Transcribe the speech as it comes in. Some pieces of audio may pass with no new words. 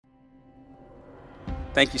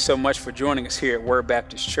Thank you so much for joining us here at Word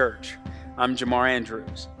Baptist Church. I'm Jamar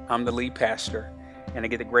Andrews. I'm the lead pastor, and I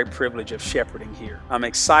get the great privilege of shepherding here. I'm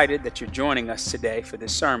excited that you're joining us today for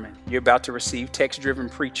this sermon. You're about to receive text-driven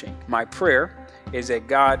preaching. My prayer is that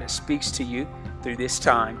God speaks to you through this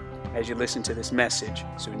time as you listen to this message.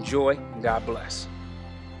 So enjoy, and God bless.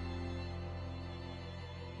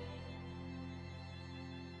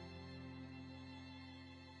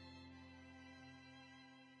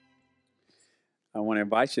 I want to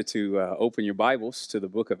invite you to open your Bibles to the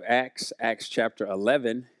book of Acts. Acts chapter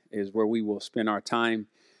 11 is where we will spend our time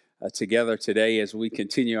together today as we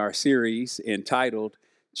continue our series entitled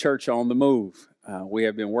Church on the Move. We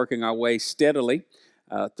have been working our way steadily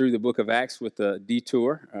through the book of Acts with a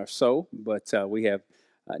detour or so, but we have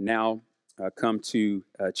now come to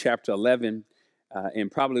chapter 11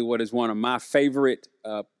 and probably what is one of my favorite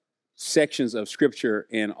sections of Scripture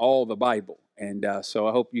in all the Bible. And so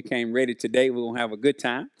I hope you came ready today. We're going to have a good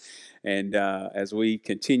time. And as we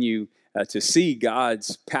continue to see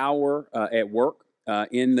God's power at work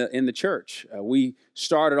in the church. We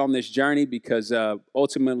started on this journey because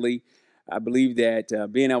ultimately I believe that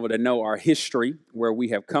being able to know our history, where we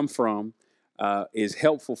have come from, is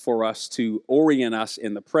helpful for us to orient us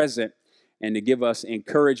in the present and to give us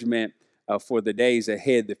encouragement for the days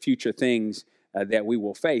ahead, the future things that we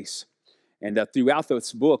will face. And throughout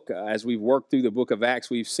this book, as we've worked through the book of Acts,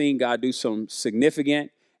 we've seen God do some significant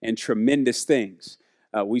and tremendous things.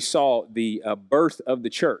 We saw the birth of the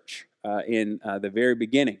church in the very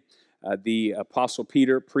beginning. The Apostle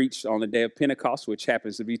Peter preached on the day of Pentecost, which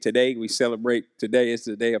happens to be today. We celebrate today as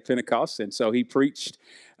the day of Pentecost. And so he preached,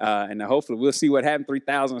 and hopefully we'll see what happened,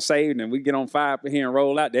 3,000 saved, and we get on fire up here and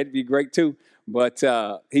roll out. That'd be great too. But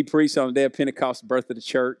he preached on the day of Pentecost, the birth of the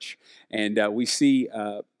church. And we see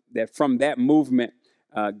that from that movement,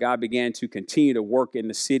 God began to continue to work in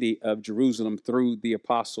the city of Jerusalem through the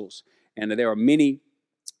apostles. And there are many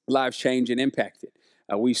lives changed and impacted.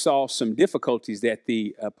 We saw some difficulties that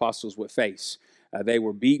the apostles would face. They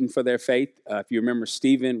were beaten for their faith. If you remember,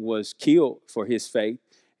 Stephen was killed for his faith,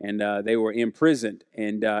 and they were imprisoned.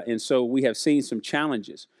 And so we have seen some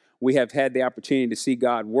challenges. We have had the opportunity to see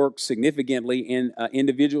God work significantly in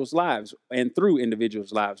individuals' lives and through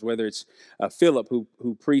individuals' lives, whether it's Philip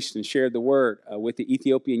who preached and shared the word with the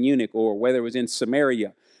Ethiopian eunuch, or whether it was in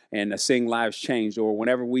Samaria and seeing lives changed, or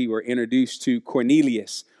whenever we were introduced to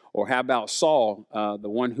Cornelius, or how about Saul, the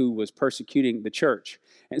one who was persecuting the church.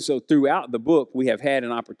 And so throughout the book, we have had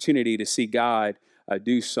an opportunity to see God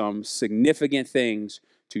do some significant things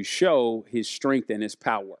to show his strength and his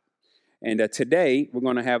power. And today, we're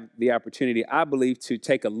going to have the opportunity, I believe, to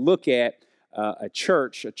take a look at a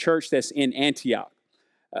church that's in Antioch,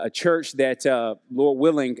 a church that, Lord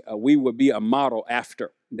willing, we would be a model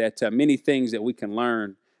after, that many things that we can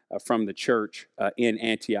learn from the church in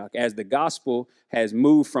Antioch. As the gospel has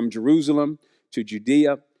moved from Jerusalem to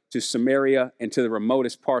Judea to Samaria and to the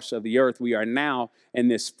remotest parts of the earth, we are now in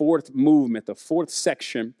this fourth movement, the fourth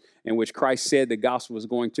section in which Christ said the gospel was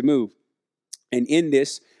going to move. And in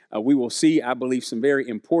this, we will see, I believe, some very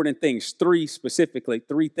important things, three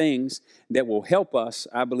things that will help us,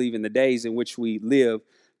 I believe, in the days in which we live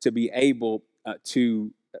to be able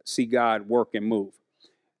to see God work and move.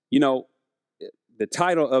 You know, the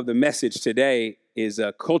title of the message today is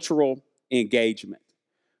cultural engagement.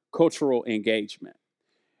 Cultural engagement.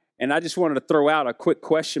 And I just wanted to throw out a quick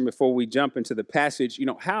question before we jump into the passage. You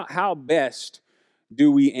know, how best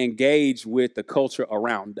do we engage with the culture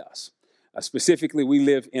around us? Specifically, we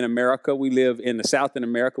live in America. We live in the South in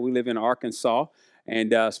America. We live in Arkansas,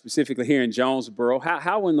 and specifically here in Jonesboro.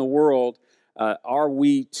 How in the world are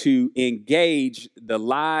we to engage the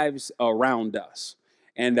lives around us?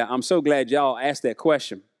 And I'm so glad y'all asked that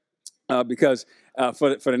question because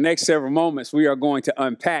for the next several moments, we are going to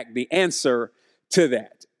unpack the answer to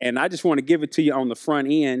that. And I just want to give it to you on the front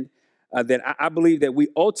end that I believe that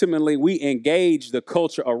we engage the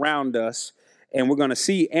culture around us. And we're going to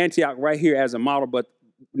see Antioch right here as a model. But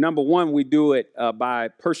number one, we do it by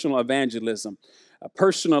personal evangelism.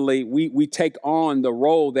 Personally, we take on the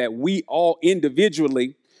role that we all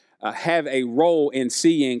individually have a role in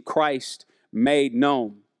seeing Christ made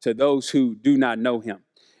known to those who do not know him.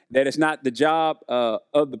 That it's not the job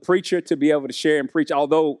of the preacher to be able to share and preach,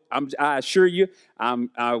 although I assure you,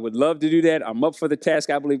 I would love to do that. I'm up for the task.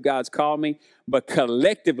 I believe God's called me. But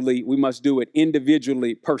collectively, we must do it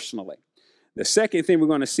individually, personally. The second thing we're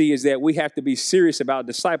going to see is that we have to be serious about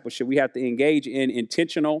discipleship. We have to engage in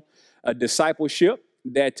intentional discipleship,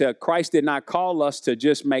 that Christ did not call us to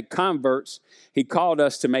just make converts. He called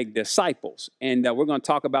us to make disciples. And we're going to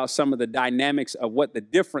talk about some of the dynamics of what the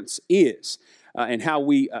difference is and how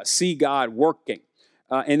we see God working.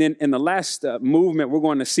 And then in the last movement, we're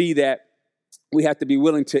going to see that we have to be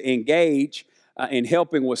willing to engage in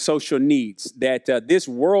helping with social needs, that this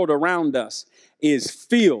world around us is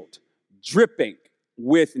filled, dripping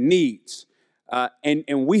with needs.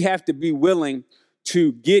 And we have to be willing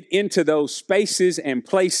to get into those spaces and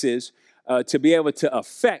places to be able to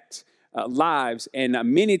affect lives. And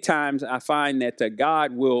many times I find that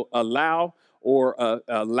God will allow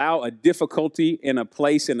a difficulty in a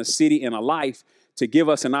place, in a city, in a life to give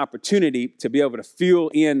us an opportunity to be able to fill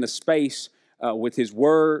in the space with his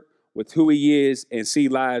word, with who he is, and see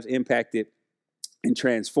lives impacted and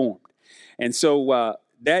transformed. And so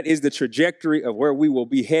that is the trajectory of where we will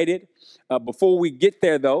be headed. Before we get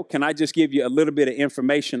there, though, can I just give you a little bit of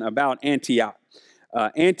information about Antioch?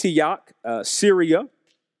 Antioch, Syria,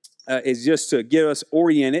 is just to get us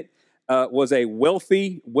oriented, was a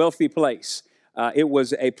wealthy place. It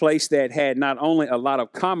was a place that had not only a lot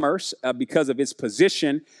of commerce because of its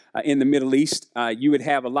position in the Middle East. You would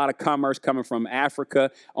have a lot of commerce coming from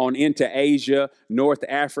Africa on into Asia, North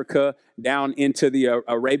Africa, down into the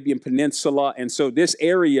Arabian Peninsula. And so this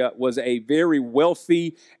area was a very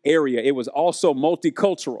wealthy area. It was also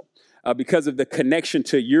multicultural. Because of the connection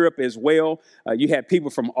to Europe as well. You had people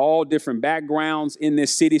from all different backgrounds in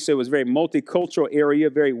this city, so it was a very multicultural area,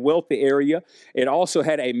 very wealthy area. It also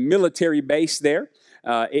had a military base there.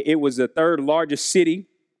 It was the third largest city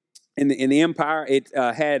in the empire. It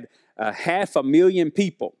had 500,000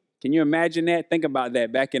 people. Can you imagine that? Think about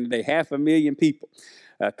that back in the day, 500,000 people.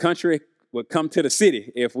 A country would come to the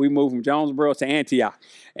city if we moved from Jonesboro to Antioch.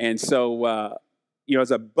 And so, it's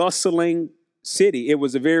a bustling city. It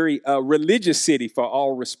was a very religious city for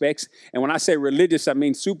all respects. And when I say religious, I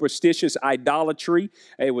mean superstitious idolatry.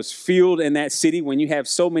 It was filled in that city. When you have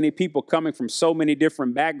so many people coming from so many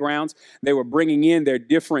different backgrounds, they were bringing in their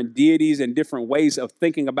different deities and different ways of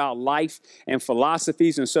thinking about life and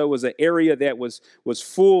philosophies. And so it was an area that was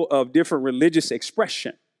full of different religious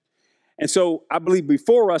expression. And so I believe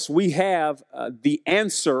before us, we have the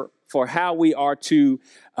answer for how we are to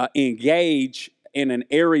engage in an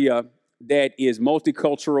area that is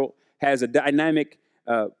multicultural, has a dynamic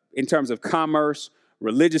in terms of commerce,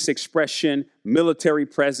 religious expression, military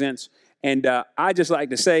presence. And I just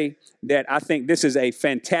like to say that I think this is a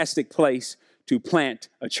fantastic place to plant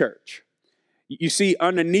a church. You see,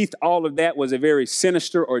 underneath all of that was a very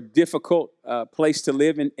sinister or difficult place to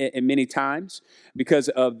live in many times because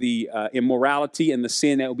of the immorality and the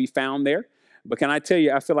sin that will be found there. But can I tell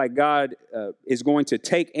you, I feel like God is going to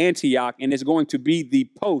take Antioch and it's going to be the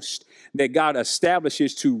post that God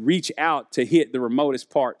establishes to reach out to hit the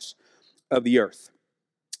remotest parts of the earth.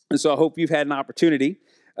 And so I hope you've had an opportunity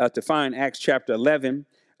to find Acts chapter 11.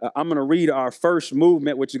 I'm going to read our first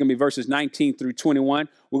movement, which is going to be verses 19 through 21.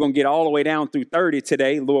 We're going to get all the way down through 30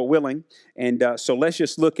 today, Lord willing. And so let's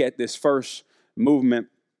just look at this first movement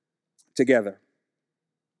together.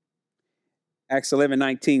 Acts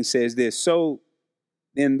 11:19 says this, "So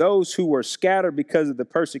then those who were scattered because of the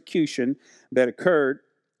persecution that occurred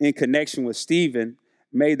in connection with Stephen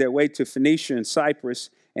made their way to Phoenicia and Cyprus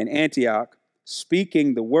and Antioch,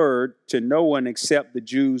 speaking the word to no one except the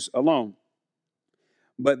Jews alone.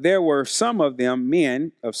 But there were some of them,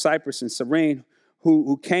 men of Cyprus and Cyrene,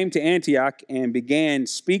 who came to Antioch and began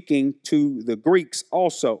speaking to the Greeks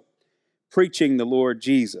also, preaching the Lord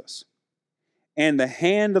Jesus. And the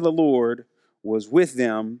hand of the Lord was with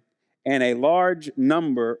them, and a large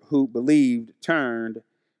number who believed turned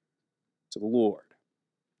to the Lord."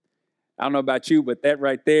 I don't know about you, but that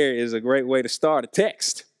right there is a great way to start a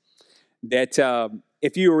text. That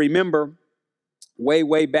if you remember,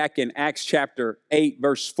 way back in Acts chapter 8,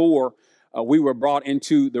 verse 4, we were brought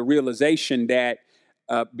into the realization that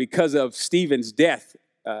because of Stephen's death,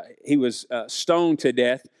 he was stoned to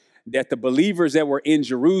death, that the believers that were in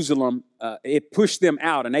Jerusalem, it pushed them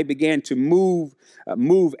out and they began to move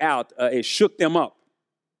out. It shook them up.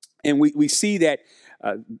 And we see that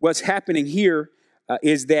what's happening here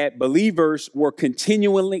is that believers were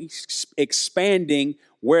continually expanding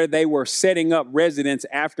where they were setting up residence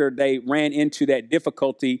after they ran into that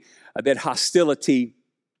difficulty, that hostility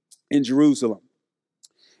in Jerusalem.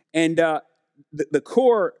 And the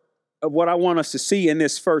core of what I want us to see in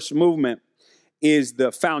this first movement is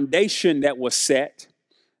the foundation that was set,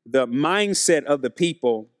 the mindset of the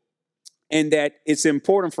people, and that it's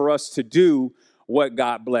important for us to do what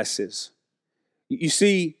God blesses. You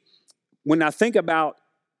see, when I think about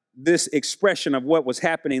this expression of what was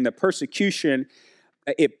happening, the persecution,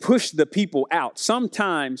 it pushed the people out.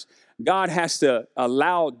 Sometimes God has to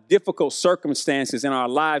allow difficult circumstances in our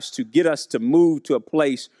lives to get us to move to a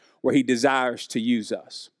place where he desires to use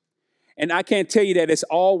us. And I can't tell you that it's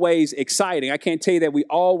always exciting. I can't tell you that we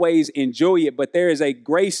always enjoy it, but there is a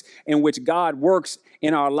grace in which God works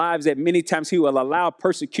in our lives that many times he will allow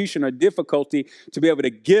persecution or difficulty to be able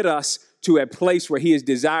to get us to a place where he is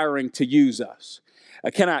desiring to use us.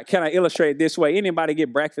 Can I illustrate it this way? Anybody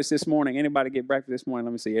get breakfast this morning? Anybody get breakfast this morning?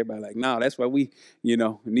 Let me see. Everybody like, no, that's why we,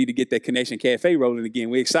 need to get that Connection Cafe rolling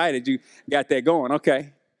again. We're excited you got that going.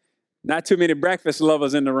 Okay. Not too many breakfast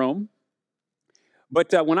lovers in the room.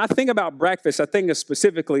 But when I think about breakfast, I think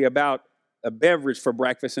specifically about a beverage for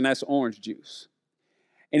breakfast, and that's orange juice.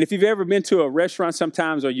 And if you've ever been to a restaurant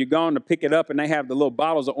sometimes, or you're going to pick it up and they have the little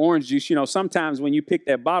bottles of orange juice, sometimes when you pick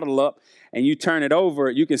that bottle up and you turn it over,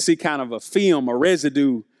 you can see kind of a film or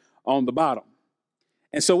residue on the bottom.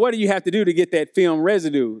 And so what do you have to do to get that film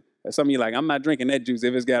residue? Some of you are like, I'm not drinking that juice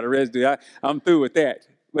if it's got a residue. I'm through with that.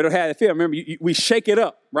 But it'll have the film. Remember, we shake it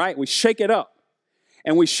up, right? We shake it up.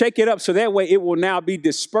 And we shake it up so that way it will now be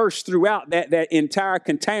dispersed throughout that entire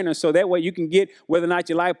container. So that way you can get, whether or not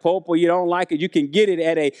you like pulp or you don't like it, you can get it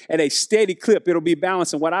at a steady clip. It'll be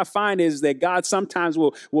balanced. And what I find is that God sometimes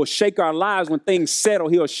will shake our lives when things settle.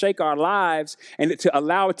 He'll shake our lives and to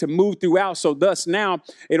allow it to move throughout. So thus now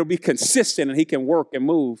it'll be consistent and he can work and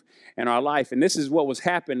move in our life. And this is what was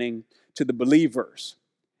happening to the believers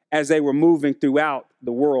as they were moving throughout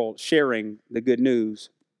the world, sharing the good news.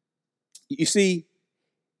 You see,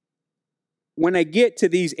 when they get to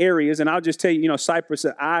these areas, and I'll just tell you, Cyprus,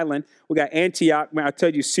 an island, we got Antioch, I'll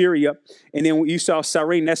tell you Syria, and then you saw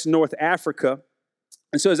Cyrene, that's North Africa.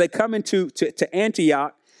 And so as they come into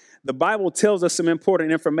Antioch, the Bible tells us some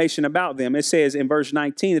important information about them. It says in verse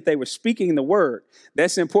 19 that they were speaking the word.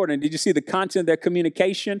 That's important. Did you see the content of their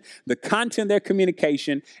communication? The content of their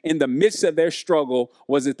communication in the midst of their struggle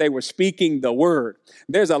was that they were speaking the word.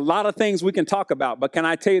 There's a lot of things we can talk about, but can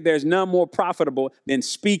I tell you there's none more profitable than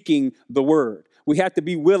speaking the word. We have to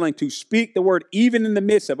be willing to speak the word even in the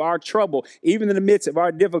midst of our trouble, even in the midst of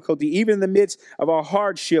our difficulty, even in the midst of our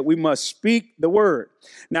hardship. We must speak the word.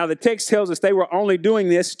 Now, the text tells us they were only doing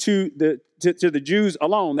this to the Jews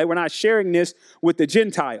alone. They were not sharing this with the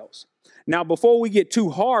Gentiles. Now, before we get too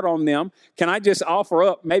hard on them, can I just offer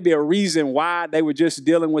up maybe a reason why they were just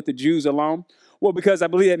dealing with the Jews alone? Well, because I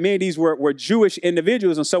believe that many of these were Jewish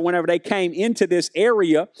individuals. And so whenever they came into this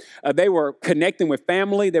area, they were connecting with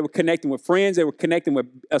family. They were connecting with friends. They were connecting with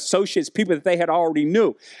associates, people that they had already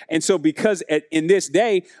knew. And so because in this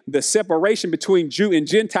day, the separation between Jew and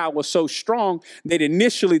Gentile was so strong that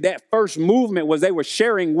initially that first movement was they were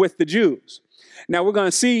sharing with the Jews. Now, we're going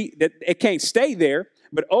to see that it can't stay there,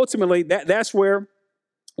 but ultimately that's where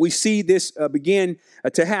we see this begin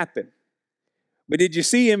to happen. But did you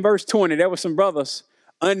see in verse 20, there were some brothers,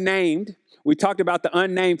 unnamed. We talked about the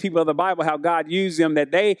unnamed people of the Bible, how God used them,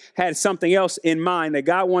 that they had something else in mind, that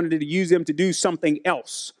God wanted to use them to do something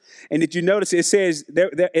else. And did you notice it says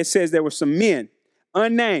there were some men,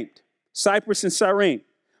 unnamed, Cyprus and Cyrene,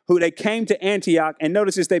 who they came to Antioch. And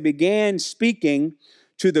notice this, they began speaking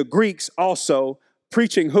to the Greeks also,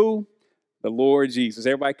 preaching who? The Lord Jesus.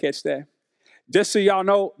 Everybody catch that? Just so y'all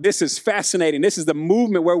know, this is fascinating. This is the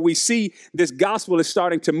movement where we see this gospel is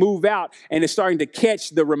starting to move out and it's starting to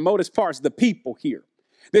catch the remotest parts, the people here.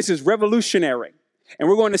 This is revolutionary. And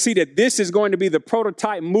we're going to see that this is going to be the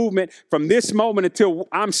prototype movement from this moment until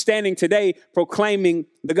I'm standing today proclaiming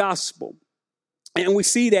the gospel. And we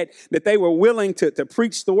see that they were willing to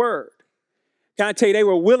preach the word. Can I tell you, they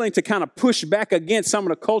were willing to kind of push back against some of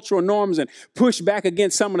the cultural norms and push back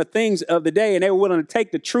against some of the things of the day. And they were willing to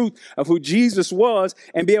take the truth of who Jesus was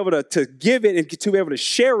and be able to give it and to be able to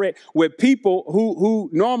share it with people who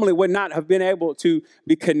normally would not have been able to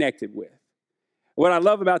be connected with. What I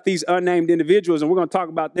love about these unnamed individuals, and we're going to talk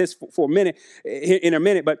about this for a minute, in a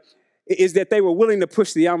minute, but is that they were willing to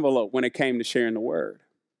push the envelope when it came to sharing the word.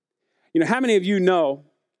 How many of you know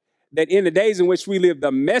that in the days in which we live,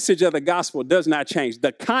 the message of the gospel does not change.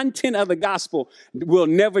 The content of the gospel will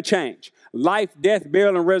never change. Life, death,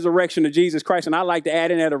 burial, and resurrection of Jesus Christ. And I like to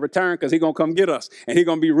add in at a return because he's going to come get us. And he's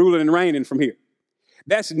going to be ruling and reigning from here.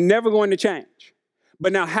 That's never going to change.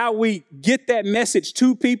 But now how we get that message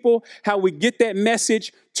to people, how we get that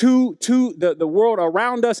message to the world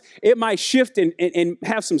around us, it might shift and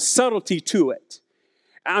have some subtlety to it.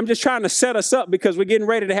 I'm just trying to set us up because we're getting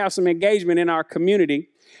ready to have some engagement in our community.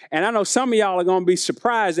 And I know some of y'all are going to be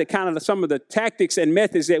surprised at kind of some of the tactics and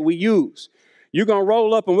methods that we use. You're going to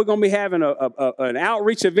roll up and we're going to be having an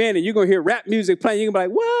outreach event and you're going to hear rap music playing. You're going to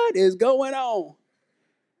be like, what is going on?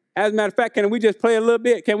 As a matter of fact, can we just play a little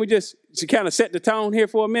bit? Can we just kind of set the tone here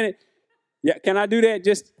for a minute? Yeah, can I do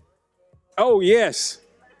that? Oh, yes.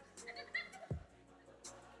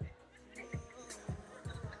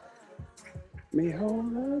 Me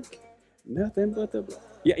hold up. Nothing but the blood.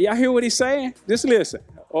 Y'all hear what he's saying? Just listen.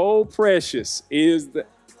 Oh, precious is the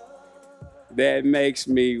that makes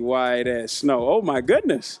me white as snow. Oh my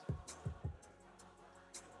goodness.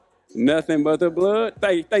 Nothing but the blood.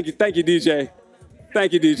 Thank you, DJ.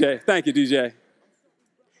 Thank you, DJ.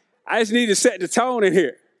 I just need to set the tone in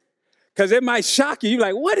here, because it might shock you. You're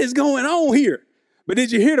like, what is going on here? But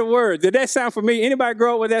did you hear the words? Did that sound familiar? Anybody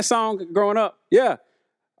grow up with that song growing up? Yeah.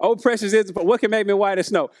 Oh, precious is what can make me white as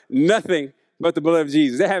snow? Nothing but the blood of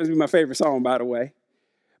Jesus. That happens to be my favorite song, by the way.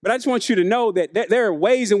 But I just want you to know that there are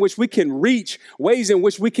ways in which we can reach, ways in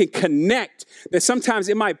which we can connect, that sometimes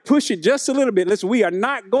it might push it just a little bit. Listen, we are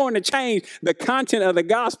not going to change the content of the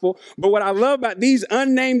gospel. But what I love about these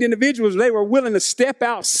unnamed individuals, they were willing to step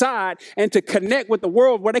outside and to connect with the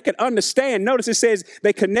world where they could understand. Notice it says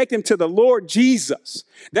they connect him to the Lord Jesus.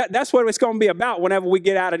 That's what it's going to be about whenever we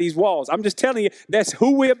get out of these walls. I'm just telling you, that's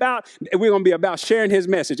who we're about. We're going to be about sharing his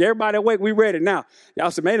message. Everybody awake, we ready now. Y'all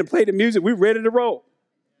said, man, to play the music, we ready to roll.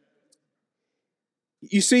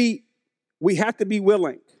 You see, we have to be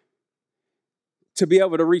willing to be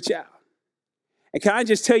able to reach out. And can I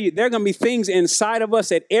just tell you, there are going to be things inside of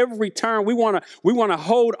us at every turn. We want to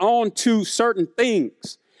hold on to certain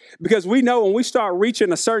things, because we know when we start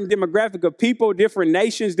reaching a certain demographic of people, different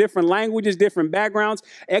nations, different languages, different backgrounds,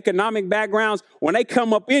 economic backgrounds, when they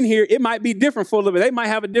come up in here, it might be different for a little bit. They might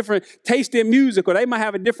have a different taste in music, or they might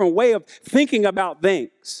have a different way of thinking about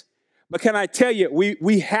things. But can I tell you,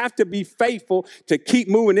 we have to be faithful to keep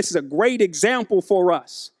moving. This is a great example for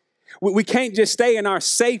us. We can't just stay in our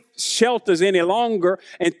safe shelters any longer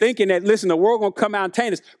and thinking that, listen, the world going to come out and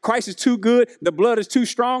taint us. Christ is too good. The blood is too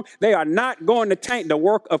strong. They are not going to taint the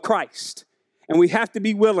work of Christ. And we have to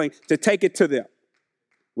be willing to take it to them.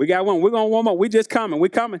 We got one. We're going to warm up. We just coming. We're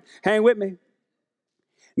coming. Hang with me.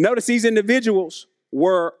 Notice these individuals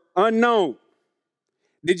were unknown.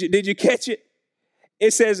 Did you catch it?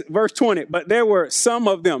 It says, verse 20, but there were some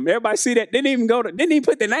of them. Everybody see that? Didn't even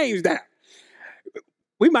put their names down.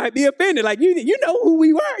 We might be offended. Like, you know who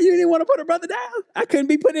we were. You didn't want to put a brother down. I couldn't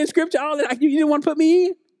be put in scripture. All that. Like, you didn't want to put me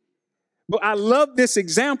in. But I love this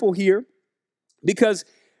example here, because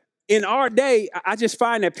in our day, I just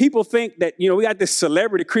find that people think that, we got this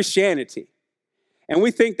celebrity Christianity. And we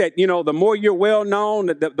think that, the more you're well known,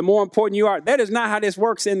 the more important you are. That is not how this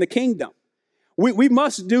works in the kingdom. We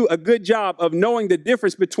must do a good job of knowing the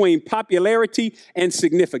difference between popularity and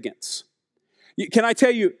significance. Can I tell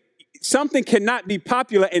you, something cannot be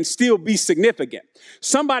popular and still be significant.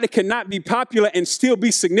 Somebody cannot be popular and still be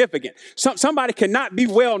significant. Somebody cannot be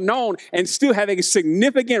well known and still have a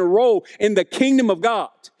significant role in the kingdom of God.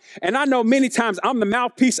 And I know many times I'm the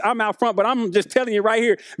mouthpiece, I'm out front, but I'm just telling you right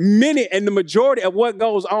here, the majority of what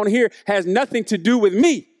goes on here has nothing to do with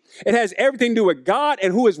me. It has everything to do with God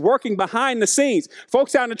and who is working behind the scenes.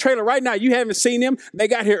 Folks out in the trailer right now, you haven't seen them. They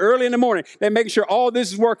got here early in the morning. They're making sure all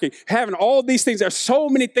this is working, having all these things. There's so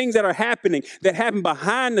many things that are happening that happen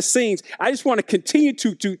behind the scenes. I just want to continue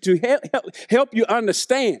to help you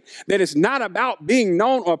understand that it's not about being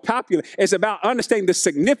known or popular. It's about understanding the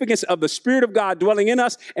significance of the Spirit of God dwelling in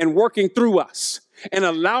us and working through us, and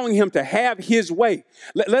allowing him to have his way.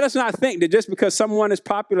 Let us not think that just because someone is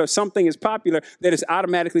popular, something is popular, that it's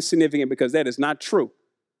automatically significant, because that is not true.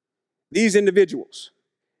 These individuals,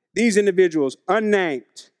 unnamed,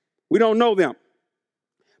 we don't know them.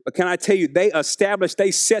 But can I tell you, they set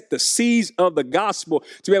the seeds of the gospel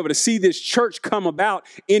to be able to see this church come about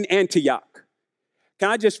in Antioch. Can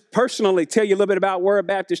I just personally tell you a little bit about Word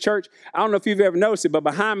Baptist Church? I don't know if you've ever noticed it, but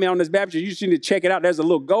behind me on this Baptist, you just need to check it out. There's a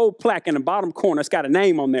little gold plaque in the bottom corner. It's got a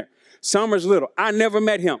name on there. Summers Little. I never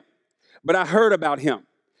met him, but I heard about him.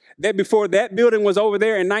 That before that building was over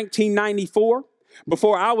there in 1994,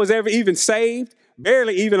 before I was ever even saved,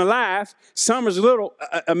 barely even alive, Summers Little,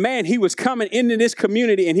 a man, he was coming into this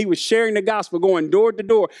community and he was sharing the gospel, going door to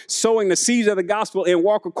door, sowing the seeds of the gospel in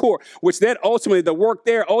Walker Court, which the work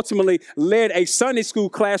there ultimately led a Sunday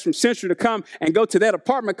school class from Central to come and go to that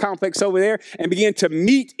apartment complex over there and begin to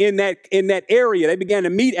meet in that area. They began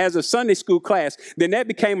to meet as a Sunday school class. Then that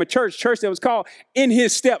became a church that was called In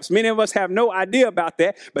His Steps. Many of us have no idea about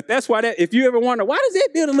that, but that's why if you ever wonder, why does that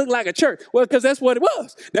building look like a church? Well, because that's what it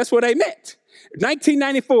was. That's where they met.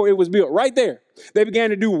 1994, it was built right there. They began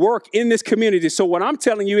to do work in this community. So what I'm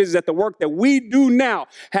telling you is that the work that we do now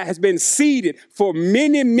has been seeded for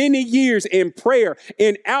many, many years in prayer,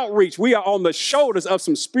 in outreach. We are on the shoulders of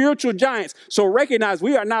some spiritual giants. So recognize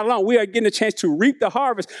we are not alone. We are getting a chance to reap the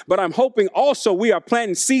harvest, but I'm hoping also we are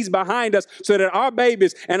planting seeds behind us so that our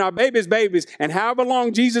babies and our babies' babies, and however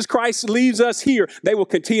long Jesus Christ leaves us here, they will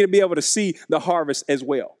continue to be able to see the harvest as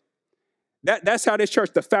well. That's how this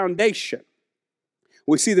church, the foundation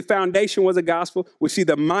We see the foundation was the gospel. We see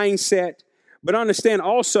the mindset. But understand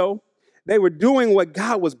also, they were doing what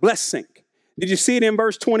God was blessing. Did you see it in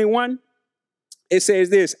verse 21? It says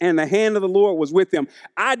this, and the hand of the Lord was with them.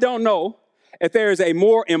 I don't know if there is a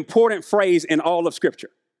more important phrase in all of Scripture.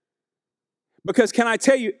 Because can I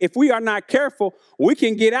tell you, if we are not careful, we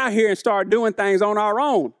can get out here and start doing things on our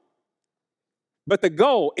own. But the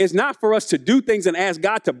goal is not for us to do things and ask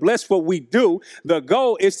God to bless what we do. The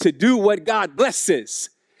goal is to do what God blesses.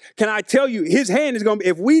 Can I tell you, his hand is going to be,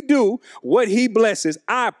 if we do what he blesses,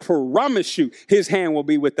 I promise you, his hand will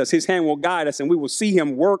be with us. His hand will guide us and we will see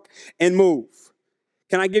him work and move.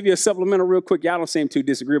 Can I give you a supplemental real quick? Y'all don't seem too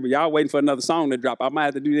disagreeable. Y'all waiting for another song to drop. I might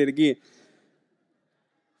have to do that again.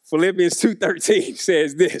 Philippians 2:13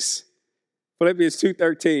 says this. Philippians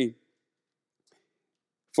 2:13.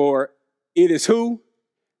 For it is who?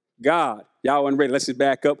 God. Y'all weren't ready. Let's just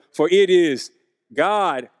back up. For it is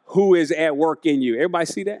God who is at work in you. Everybody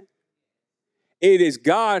see that? It is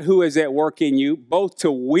God who is at work in you, both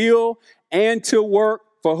to will and to work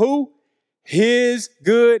for who? His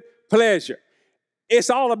good pleasure. It's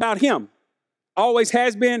all about him. Always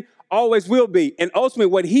has been, always will be. And ultimately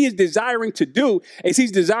what he is desiring to do is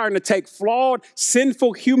he's desiring to take flawed,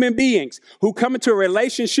 sinful human beings who come into a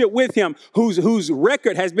relationship with him, whose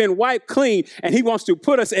record has been wiped clean, and he wants to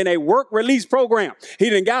put us in a work release program. He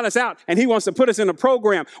done got us out, and he wants to put us in a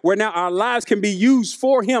program where now our lives can be used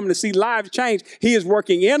for him to see lives change. He is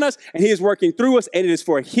working in us, and he is working through us, and it is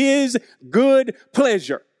for his good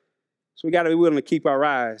pleasure. So we got to be willing to keep our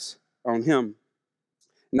eyes on him.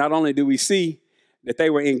 Not only do we see that they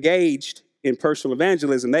were engaged in personal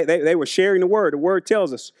evangelism, they were sharing the word. The word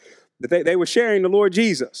tells us that they were sharing the Lord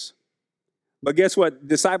Jesus. But guess what?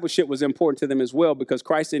 Discipleship was important to them as well, because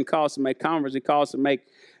Christ didn't call us to make converts. He called us to make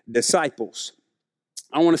disciples.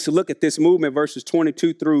 I want us to look at this movement, verses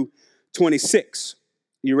 22 through 26.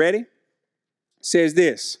 You ready? It says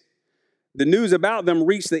this. The news about them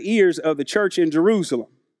reached the ears of the church in Jerusalem,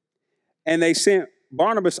 and they sent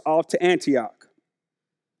Barnabas off to Antioch.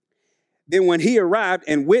 Then when he arrived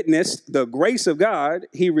and witnessed the grace of God,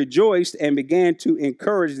 he rejoiced and began to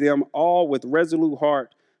encourage them all with resolute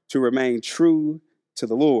heart to remain true to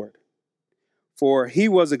the Lord. For he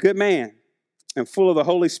was a good man and full of the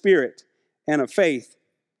Holy Spirit and of faith,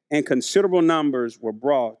 and considerable numbers were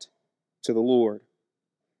brought to the Lord.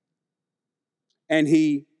 And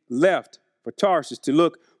he left for Tarsus to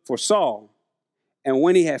look for Saul. And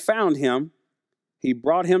when he had found him, he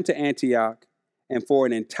brought him to Antioch. And for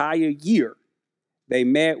an entire year, they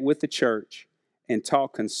met with the church and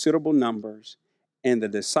taught considerable numbers. And the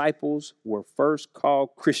disciples were first called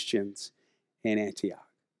Christians in Antioch.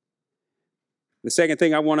 The second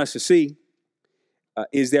thing I want us to see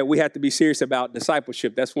is that we have to be serious about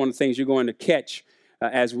discipleship. That's one of the things you're going to catch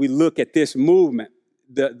as we look at this movement.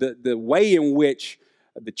 The way in which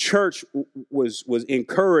the church was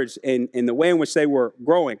encouraged and the way in which they were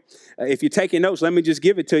growing. If you're taking notes, let me just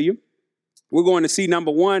give it to you. We're going to see,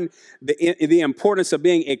 number one, the importance of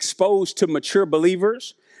being exposed to mature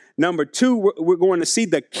believers. Number two, we're going to see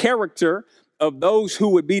the character of those who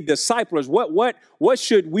would be disciplers. What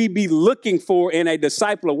should we be looking for in a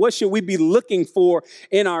discipler? What should we be looking for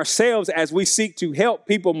in ourselves as we seek to help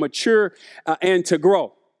people mature and to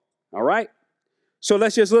grow? All right? So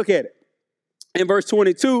let's just look at it. In verse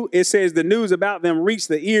 22, it says the news about them reached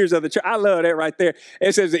the ears of the church. I love that right there.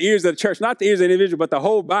 It says the ears of the church, not the ears of the individual, but the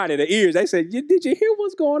whole body, the ears. They said, did you hear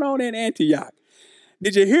what's going on in Antioch?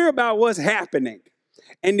 Did you hear about what's happening?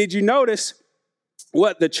 And did you notice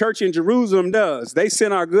what the church in Jerusalem does? They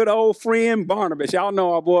sent our good old friend Barnabas. Y'all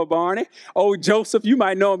know our boy Barney. Old Joseph, you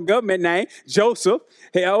might know him government name, Joseph.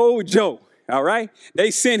 Hey, old Joe, all right?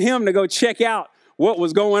 They sent him to go check out what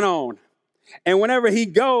was going on. And whenever he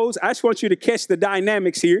goes, I just want you to catch the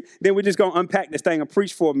dynamics here. Then we're just going to unpack this thing and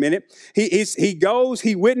preach for a minute. He goes,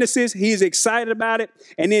 he witnesses, he's excited about it,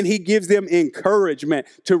 and then he gives them encouragement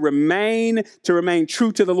to remain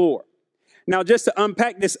true to the Lord. Now, just to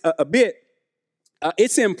unpack this a bit,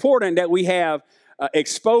 it's important that we have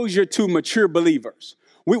exposure to mature believers.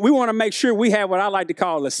 We want to make sure we have what I like to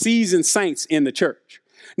call the seasoned saints in the church.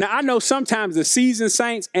 Now, I know sometimes the seasoned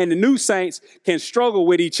saints and the new saints can struggle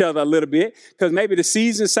with each other a little bit, because maybe the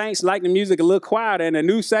seasoned saints like the music a little quieter and the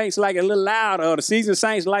new saints like it a little louder, or the seasoned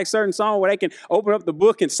saints like certain songs where they can open up the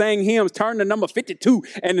book and sing hymns, turn to number 52,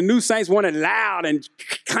 and the new saints want it loud and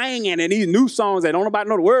clanging, and these new songs they don't nobody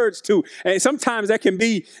know the words to. And sometimes that can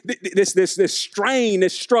be this strain,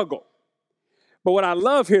 this struggle. But what I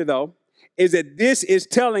love here, though, is that this is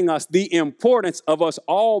telling us the importance of us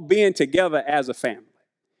all being together as a family.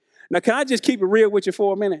 Now, can I just keep it real with you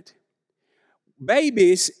for a minute?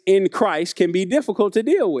 babies in Christ can be difficult to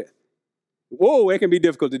deal with. Whoa, it can be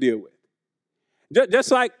difficult to deal with.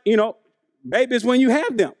 Just like, babies when you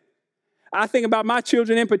have them. I think about my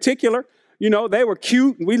children in particular. They were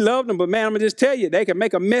cute and we loved them, but man, I'm going to just tell you, they can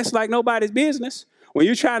make a mess like nobody's business. When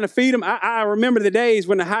you're trying to feed them, I remember the days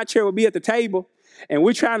when the high chair would be at the table and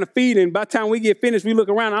we're trying to feed, and by the time we get finished, we look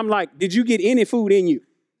around, I'm like, did you get any food in you?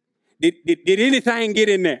 Did anything get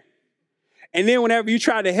in there? And then whenever you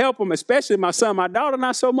try to help them, especially my son, my daughter,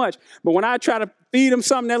 not so much, but when I try to feed them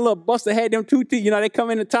something, that little buster had them 2 teeth, they come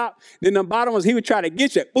in the top, then the bottom ones, he would try to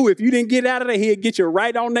get you. Ooh, if you didn't get out of there, he'd get you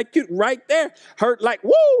right on that cute, right there. Hurt like,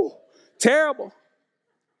 woo, terrible.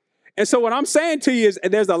 And so what I'm saying to you is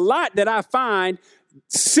there's a lot that I find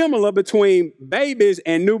similar between babies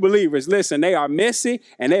and new believers. Listen, they are messy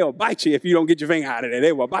and they will bite you if you don't get your finger out of there.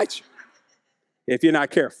 They will bite you if you're not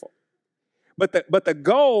careful. But the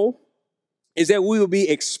goal is that we will be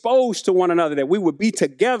exposed to one another, that we will be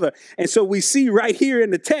together. And so we see right here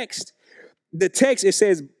in the text, it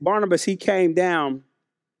says Barnabas, he came down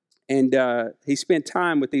and he spent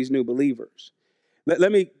time with these new believers.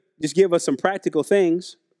 Let me just give us some practical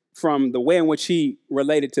things from the way in which he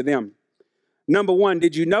related to them. Number one,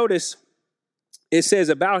 did you notice it says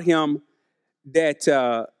about him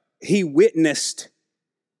that he witnessed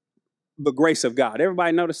the grace of God?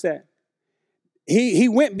 Everybody notice that? He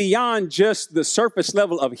went beyond just the surface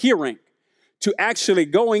level of hearing to actually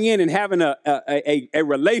going in and having a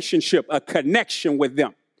relationship, a connection with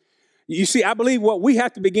them. You see, I believe what we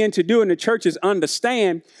have to begin to do in the church is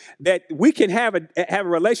understand that we can have a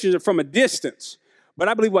relationship from a distance. But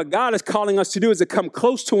I believe what God is calling us to do is to come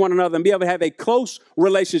close to one another and be able to have a close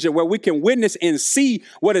relationship where we can witness and see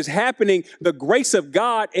what is happening, the grace of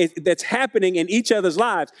God that's happening in each other's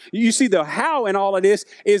lives. You see, the how in all of this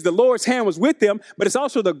is the Lord's hand was with them, but it's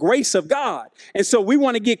also the grace of God. And so we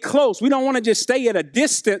want to get close. We don't want to just stay at a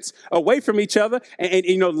distance away from each other and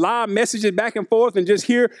lob messages back and forth and just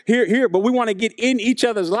here. But we want to get in each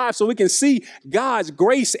other's lives so we can see God's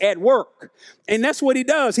grace at work. And that's what he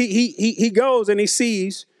does. He goes and he sees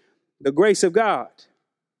the grace of God.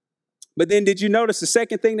 But then did you notice the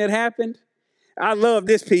second thing that happened? I love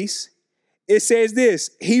this piece. It says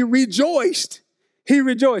this, he rejoiced. He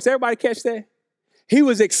rejoiced. Everybody catch that? He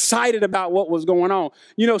was excited about what was going on.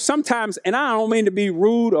 Sometimes, and I don't mean to be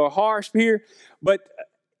rude or harsh here, but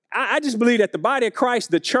I just believe that the body of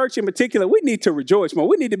Christ, the church in particular, we need to rejoice more.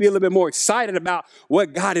 We need to be a little bit more excited about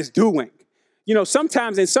what God is doing.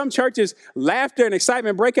 Sometimes in some churches, laughter and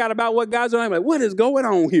excitement break out about what God's doing. I'm like, what is going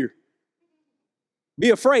on here? Be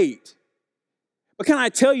afraid. But can I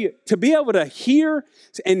tell you, to be able to hear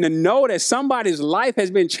and to know that somebody's life has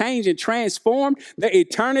been changed and transformed, their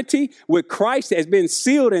eternity with Christ has been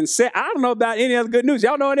sealed and set. I don't know about any other good news.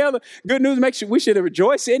 Y'all know any other good news? We should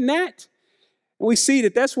rejoice in that. And we see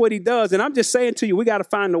that that's what he does. And I'm just saying to you, we got to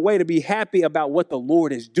find a way to be happy about what the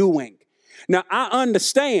Lord is doing. Now, I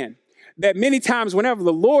understand that many times whenever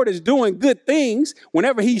the Lord is doing good things,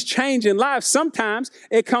 whenever he's changing lives, sometimes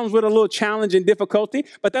it comes with a little challenge and difficulty,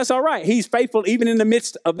 but that's all right. He's faithful even in the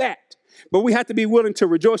midst of that. But we have to be willing to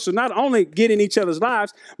rejoice. So not only get in each other's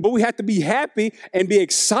lives, but we have to be happy and be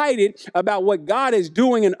excited about what God is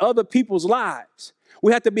doing in other people's lives.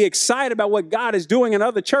 We have to be excited about what God is doing in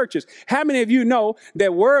other churches. How many of you know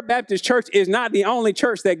that Word Baptist Church is not the only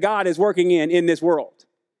church that God is working in this world?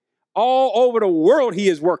 All over the world, he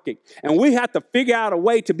is working. And we have to figure out a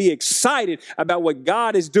way to be excited about what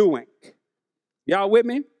God is doing. Y'all with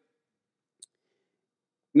me?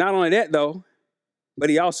 Not only that, though, but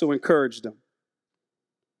he also encouraged them.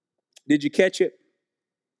 Did you catch it?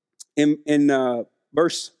 In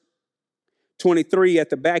verse 23 at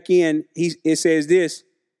the back end, it says this.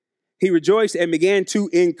 He rejoiced and began to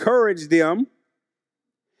encourage them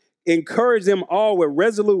all with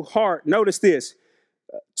resolute heart. Notice this.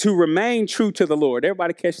 To remain true to the Lord.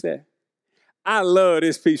 Everybody catch that? I love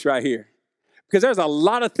this piece right here because there's a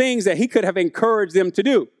lot of things that he could have encouraged them to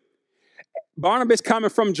do. Barnabas coming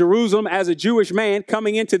from Jerusalem as a Jewish man,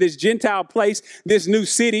 coming into this Gentile place, this new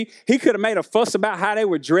city, he could have made a fuss about how they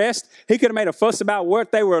were dressed. He could have made a fuss about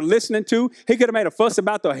what they were listening to. He could have made a fuss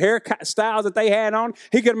about the hair styles that they had on.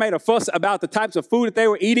 He could have made a fuss about the types of food that they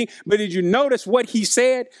were eating. But did you notice what he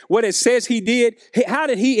said, what it says he did? How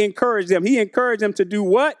did he encourage them? He encouraged them to do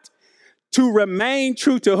what? To remain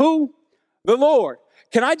true to who? The Lord.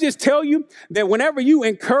 Can I just tell you that whenever you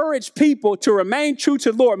encourage people to remain true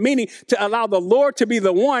to the Lord, meaning to allow the Lord to be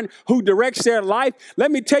the one who directs their life,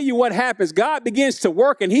 let me tell you what happens. God begins to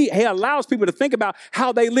work and he allows people to think about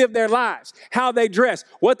how they live their lives, how they dress,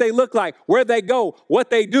 what they look like, where they go, what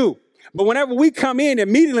they do. But whenever we come in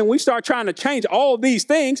immediately and we start trying to change all these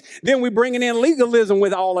things, then we're bringing in legalism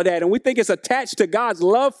with all of that. And we think it's attached to God's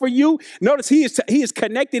love for you. Notice he is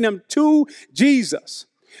connecting them to Jesus.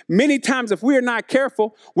 Many times, if we are not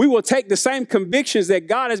careful, we will take the same convictions that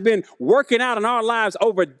God has been working out in our lives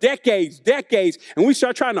over decades, and we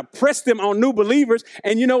start trying to press them on new believers.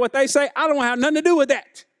 And you know what they say? I don't have nothing to do with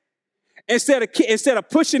that. Instead of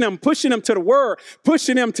pushing them to the word,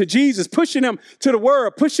 pushing them to Jesus, pushing them to the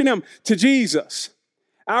word, pushing them to Jesus.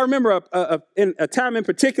 I remember a time in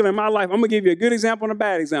particular in my life. I'm going to give you a good example and a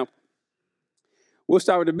bad example. We'll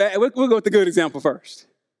start with the bad. We'll go with the good example first.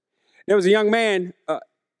 There was a young man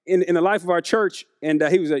in the life of our church, and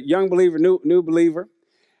he was a young believer, new believer.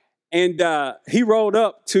 And he rolled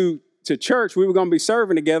up to church. We were going to be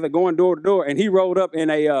serving together, going door to door, and he rolled up in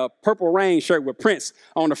a Purple Rain shirt with Prince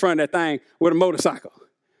on the front of that thing with a motorcycle.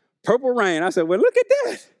 Purple Rain. I said, well, look at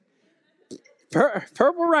that.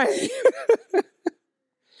 Purple Rain.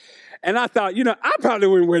 And I thought, I probably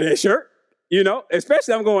wouldn't wear that shirt,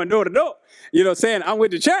 especially I'm going door to door, saying I'm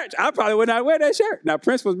with the church. I probably would not wear that shirt. Now,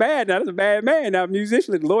 Prince was bad. Now, that's a bad man. Now,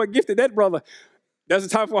 musicianly, the Lord gifted that brother. That's a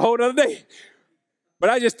topic for a whole other day. But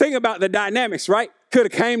I just think about the dynamics, right?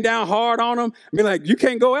 Could have came down hard on him, be like, you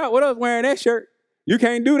can't go out with us wearing that shirt. You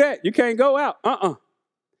can't do that. You can't go out.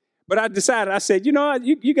 But I decided, I said, you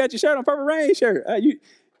got your shirt on, Purple Rain shirt.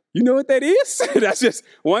 You know what that is? That's just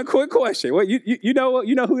one quick question. Well, you know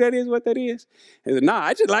who that is, what that is? He said,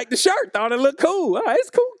 I just like the shirt. Thought it looked cool. Oh, it's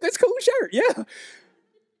cool. It's a cool shirt. Yeah.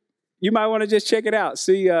 You might want to just check it out.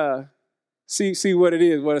 See what it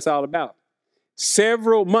is, what it's all about.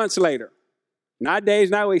 Several months later, not days,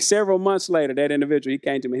 not weeks, several months later, that individual, he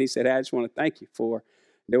came to me and he said, I just want to thank you for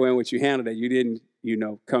the way in which you handled it. You didn't,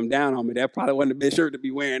 come down on me. That probably wasn't the best shirt to be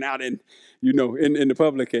wearing out in the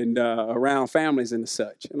public and around families and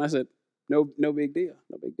such. And I said, no big deal,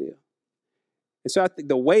 no big deal. And so I think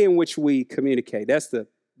the way in which we communicate, that's the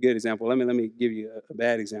good example. Let me give you a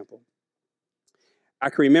bad example. I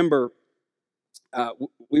can remember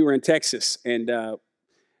we were in Texas, and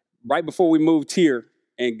right before we moved here,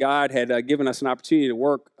 and God had given us an opportunity to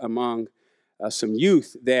work among some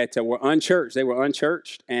youth that were unchurched. They were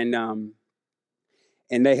unchurched, and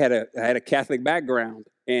they had a Catholic background.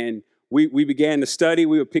 And we began to study.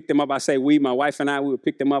 We would pick them up. I say we, my wife and I, we would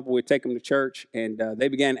pick them up. We would take them to church, and they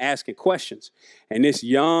began asking questions. And this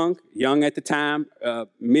young at the time,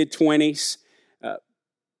 mid-20s,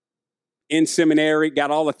 in seminary, got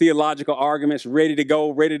all the theological arguments ready to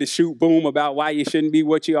go, ready to shoot boom about why you shouldn't be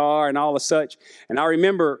what you are and all of such. And I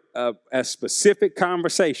remember a specific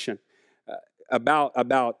conversation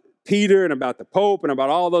about Peter and about the Pope and about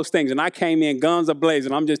all those things. And I came in guns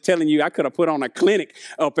a-blazing. I'm just telling you, I could have put on a clinic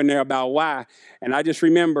up in there about why. And I just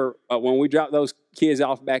remember when we dropped those kids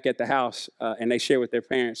off back at the house and they shared with their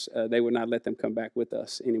parents, they would not let them come back with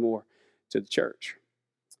us anymore to the church.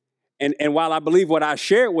 And while I believe what I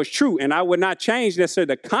shared was true, and I would not change necessarily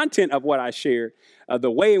the content of what I shared, the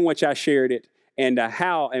way in which I shared it, and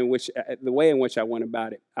the way in which I went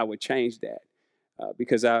about it, I would change that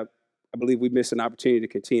because I believe we missed an opportunity to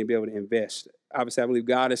continue to be able to invest. Obviously, I believe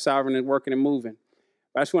God is sovereign and working and moving.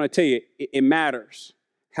 But I just want to tell you, it matters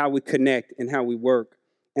how we connect and how we work.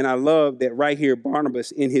 And I love that right here,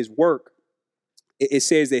 Barnabas, in his work, it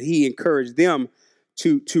says that he encouraged them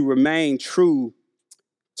to remain true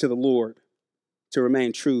to the Lord, to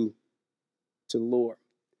remain true to the Lord.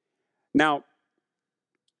 Now,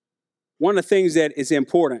 one of the things that is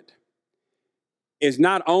important is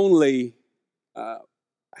not only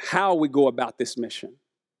how we go about this mission,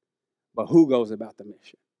 but who goes about the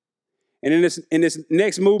mission. And in this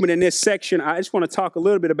next movement, in this section, I just want to talk a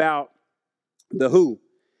little bit about the who.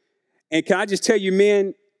 And can I just tell you,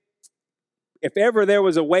 men, if ever there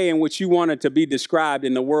was a way in which you wanted to be described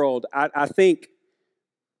in the world, I think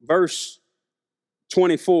verse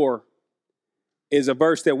 24 is a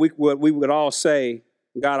verse that we would all say,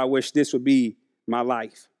 God, I wish this would be my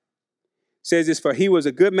life. It says this, for he was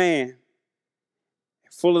a good man,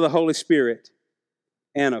 full of the Holy Spirit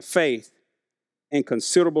and of faith, and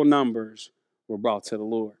considerable numbers were brought to the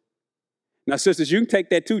Lord. Now, sisters, you can take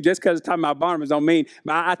that too. Just because it's talking about Barnabas don't mean,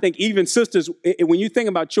 but I think even sisters, when you think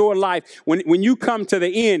about your life, when you come to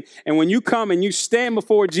the end and when you come and you stand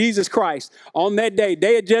before Jesus Christ on that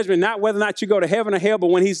day of judgment, not whether or not you go to heaven or hell, but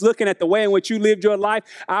when he's looking at the way in which you lived your life,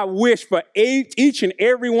 I wish for each and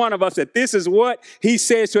every one of us that this is what he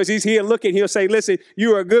says to us. He's here looking, he'll say, listen,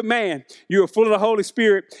 you are a good man. You are full of the Holy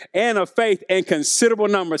Spirit and of faith, and considerable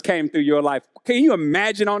numbers came through your life. Can you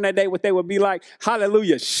imagine on that day what they would be like?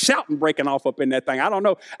 Hallelujah, shouting, breaking off up in that thing. I don't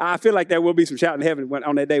know. I feel like there will be some shouting in heaven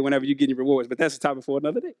on that day whenever you get your rewards, but that's a topic for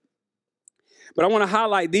another day. But I want to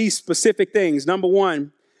highlight these specific things. Number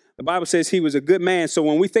one, the Bible says he was a good man. So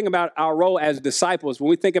when we think about our role as disciples, when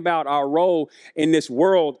we think about our role in this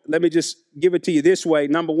world, let me just give it to you this way.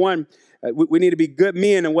 Number one, we need to be good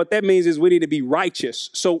men. And what that means is we need to be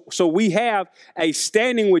righteous. So we have a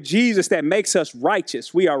standing with Jesus that makes us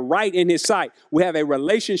righteous. We are right in his sight. We have a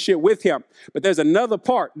relationship with him. But there's another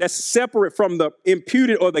part that's separate from the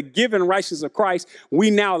imputed or the given righteousness of Christ.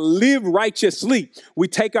 We now live righteously. We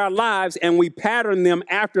take our lives and we pattern them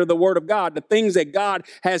after the word of God, the things that God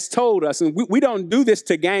has told us. And we don't do this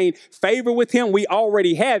to gain favor with him. We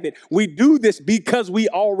already have it. We do this because we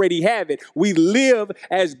already have it. We live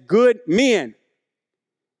as good men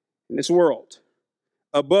in this world,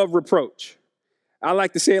 above reproach. I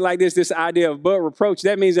like to say it like this idea of above reproach.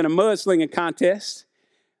 That means in a mudslinging contest,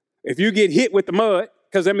 if you get hit with the mud,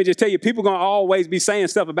 because let me just tell you, people going to always be saying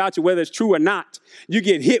stuff about you, whether it's true or not. You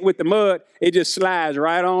get hit with the mud, it just slides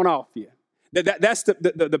right on off you. That's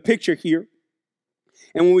the picture here.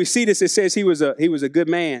 And when we see this, it says he was a good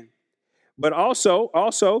man. But also,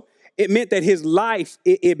 it meant that his life,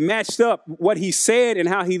 it matched up what he said and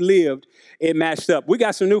how he lived. It matched up. We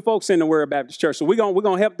got some new folks in the Word Baptist Church, so we're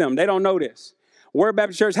gonna help them. They don't know this. Word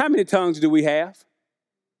Baptist Church, how many tongues do we have?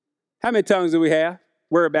 How many tongues do we have?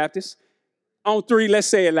 Word Baptist. On three, let's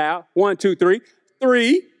say it loud. 1, 2, 3.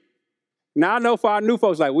 3. Now I know for our new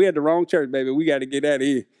folks, like, we at the wrong church, baby. We got to get out of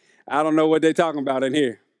here. I don't know what they're talking about in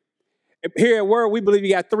here. Here at Word, we believe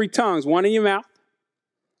you got 3 tongues, one in your mouth.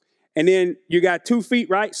 And then you got 2 feet,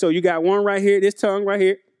 right? So you got one right here, this tongue right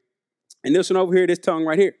here. And this one over here, this tongue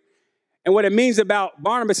right here. And what it means about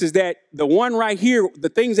Barnabas is that the one right here, the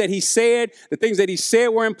things that he said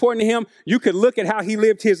were important to him. You could look at how he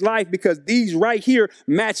lived his life because these right here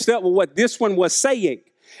matched up with what this one was saying.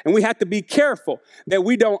 And we have to be careful that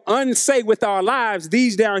we don't unsay with our lives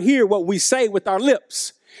these down here what we say with our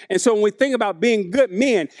lips. And so when we think about being good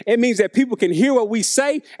men, it means that people can hear what we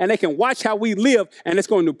say and they can watch how we live, and it's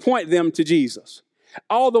going to point them to Jesus.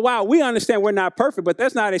 All the while, we understand we're not perfect, but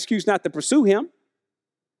that's not an excuse not to pursue him.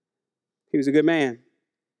 He was a good man.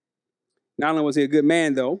 Not only was he a good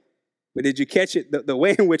man, though, but did you catch it? The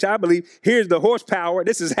way in which I believe, here's the horsepower.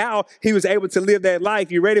 This is how he was able to live that life.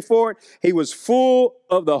 You ready for it? He was full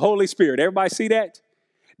of the Holy Spirit. Everybody see that?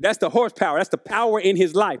 That's the horsepower. That's the power in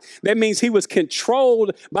his life. That means he was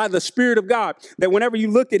controlled by the Spirit of God. That whenever you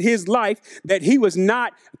looked at his life, that he was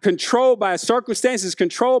not controlled by circumstances,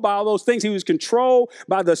 controlled by all those things. He was controlled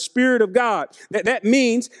by the Spirit of God. That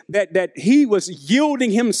means that he was yielding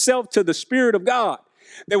himself to the Spirit of God.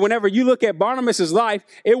 That whenever you look at Barnabas' life,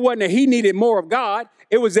 it wasn't that he needed more of God.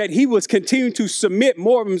 It was that he was continuing to submit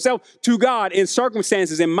more of himself to God in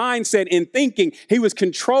circumstances, in mindset, in thinking. He was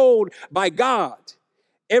controlled by God.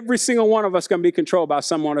 Every single one of us going to be controlled by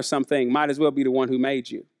someone or something. Might as well be the one who made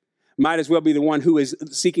you. Might as well be the one who is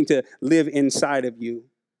seeking to live inside of you.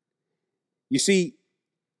 You see,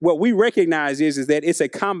 what we recognize is that it's a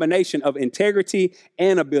combination of integrity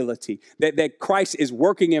and ability. That Christ is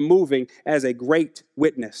working and moving as a great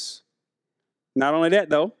witness. Not only that,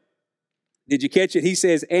 though. Did you catch it? He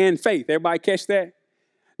says, and faith. Everybody catch that?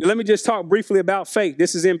 Now, let me just talk briefly about faith.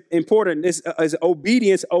 This is important. This is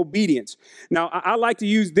obedience. Now, I like to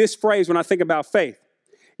use this phrase when I think about faith.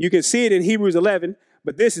 You can see it in Hebrews 11,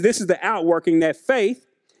 but this is the outworking that faith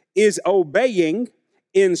is obeying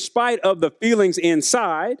in spite of the feelings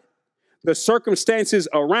inside, the circumstances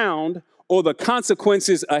around, or the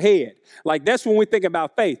consequences ahead. Like, that's when we think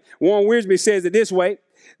about faith. Warren Wiersbe says it this way: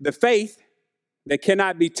 the faith that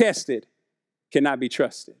cannot be tested cannot be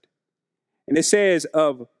trusted. And it says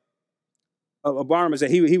of Barnabas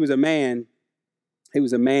that he was a man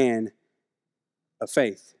of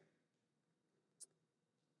faith.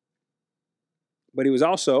 But he was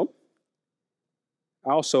also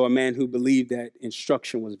a man who believed that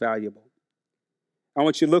instruction was valuable. I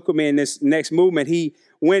want you to look with me in this next movement. He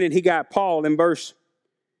went and he got Paul in verse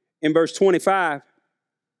 25.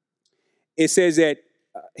 It says that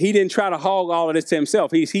he didn't try to hog all of this to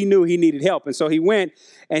himself. He knew he needed help. And so he went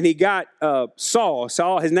and he got Saul.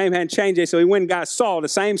 Saul, his name hadn't changed yet. So he went and got Saul, the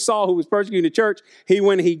same Saul who was persecuting the church. He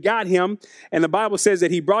went and he got him. And the Bible says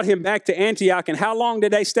that he brought him back to Antioch. And how long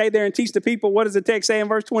did they stay there and teach the people? What does the text say in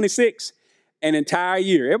verse 26? An entire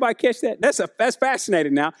year. Everybody catch that? That's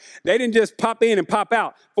fascinating now. They didn't just pop in and pop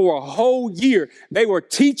out. For a whole year, they were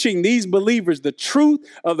teaching these believers the truth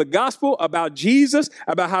of the gospel about Jesus,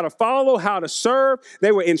 about how to follow, how to serve.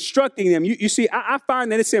 They were instructing them. You see, I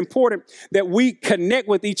find that it's important that we connect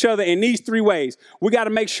with each other in these 3 ways. We got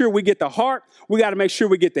to make sure we get the heart. We got to make sure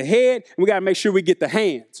we get the head. And we got to make sure we get the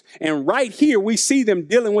hands. And right here, we see them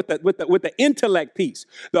dealing with the intellect piece.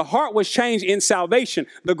 The heart was changed in salvation,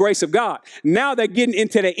 the grace of God. Now they're getting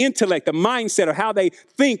into the intellect, the mindset of how they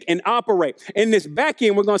think and operate. In this back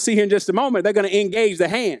end, we're going to see here in just a moment, they're going to engage the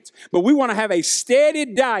hands. But we want to have a steady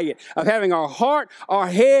diet of having our heart, our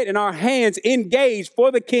head, and our hands engaged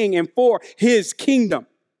for the king and for his kingdom.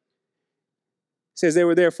 It says they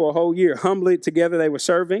were there for a whole year. Humbly together they were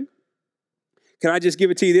serving. Can I just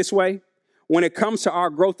give it to you this way? When it comes to our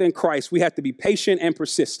growth in Christ, we have to be patient and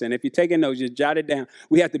persistent. If you're taking notes, just jot it down.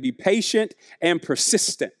 We have to be patient and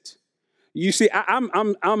persistent. You see,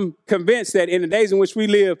 I'm convinced that in the days in which we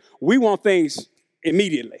live, we want things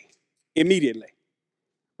immediately. Immediately.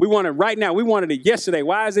 We want it right now. We wanted it yesterday.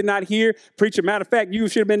 Why is it not here? Preacher, matter of fact, you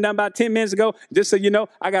should have been done about 10 minutes ago. Just so you know,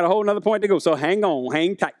 I got a whole nother point to go. So hang on,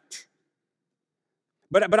 hang tight.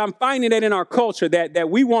 But I'm finding that in our culture that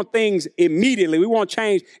we want things immediately. We want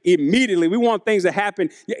change immediately. We want things to happen.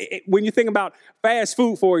 When you think about fast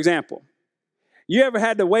food, for example, you ever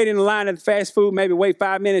had to wait in the line at fast food, maybe wait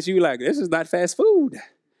 5 minutes, you're like, this is not fast food.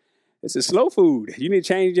 This is slow food. You need to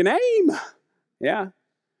change your name. Yeah.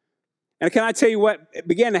 And can I tell you what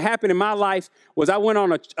began to happen in my life was I went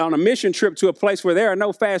on a mission trip to a place where there are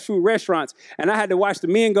no fast food restaurants. And I had to watch the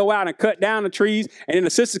men go out and cut down the trees. And then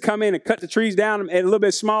the sisters come in and cut the trees down a little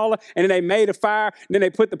bit smaller. And then they made a fire. And then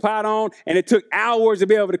they put the pot on. And it took hours to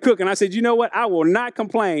be able to cook. And I said, you know what? I will not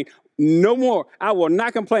complain no more. I will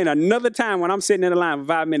not complain another time when I'm sitting in the line for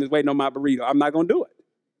 5 minutes waiting on my burrito. I'm not going to do it.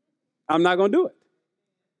 I'm not going to do it.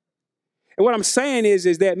 And what I'm saying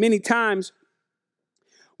is that many times,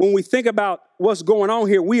 when we think about what's going on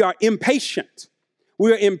here, we are impatient.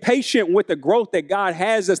 We are impatient with the growth that God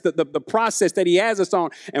has us, the process that he has us on.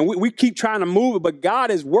 And we keep trying to move it, but God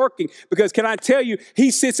is working. Because can I tell you, he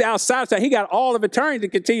sits outside, so he got all of eternity to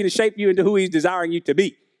continue to shape you into who he's desiring you to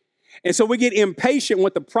be. And so we get impatient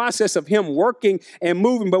with the process of him working and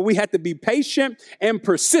moving, but we have to be patient and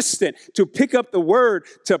persistent to pick up the word,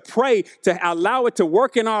 to pray, to allow it to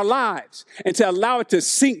work in our lives, and to allow it to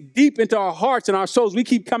sink deep into our hearts and our souls. We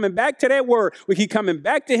keep coming back to that word. We keep coming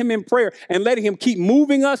back to him in prayer and letting him keep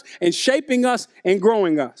moving us and shaping us and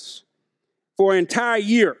growing us for an entire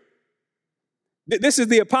year. This is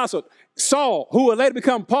the apostle Saul, who would later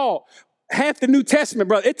become Paul. Half the New Testament,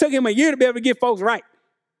 brother. It took him a year to be able to get folks right.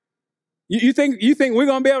 You think we're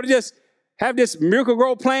going to be able to just have this miracle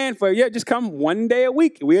growth plan for, just come one day a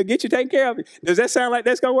week. We'll get you taken care of. Does that sound like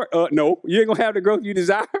that's going to work? No, you ain't going to have the growth you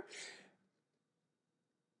desire.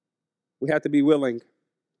 We have to be willing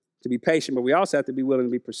to be patient, but we also have to be willing to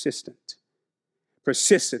be persistent.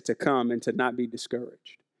 Persistent to come and to not be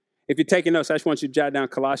discouraged. If you're taking notes, I just want you to jot down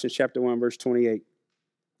Colossians chapter 1, verse 28.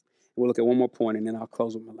 We'll look at one more point, and then I'll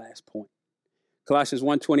close with my last point. Colossians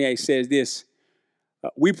 1:28 says this.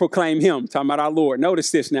 We proclaim him, talking about our Lord. Notice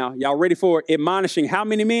this now. Y'all ready for it? Admonishing how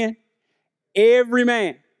many men? Every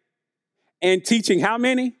man. And teaching how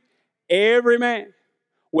many? Every man.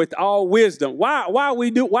 With all wisdom. Why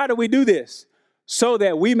do we do this? So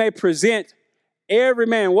that we may present every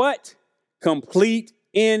man what? Complete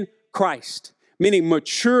in Christ. Meaning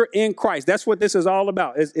mature in Christ. That's what this is all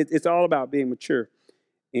about. It's all about being mature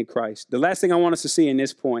in Christ. The last thing I want us to see in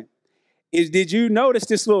this point is, did you notice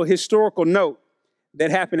this little historical note that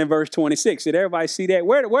happened in verse 26? Did everybody see that?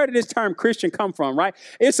 Where did this term Christian come from, right?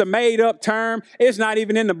 It's a made-up term. It's not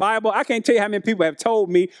even in the Bible. I can't tell you how many people have told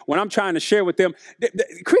me when I'm trying to share with them,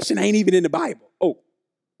 Christian ain't even in the Bible. Oh,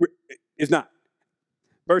 it's not.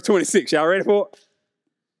 Verse 26, y'all ready for it?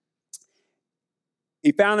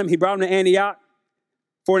 He found him. He brought him to Antioch.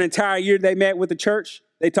 For an entire year, they met with the church.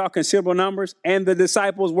 They taught considerable numbers. And the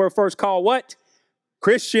disciples were first called what?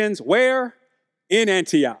 Christians. Where? In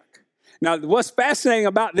Antioch. Now, what's fascinating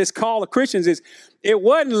about this call of Christians is it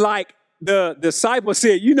wasn't like the disciples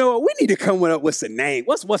said, you know what, we need to come up with a name.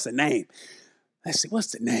 What's the name? Let's see,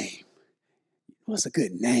 what's the name? What's a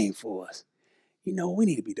good name for us? You know, we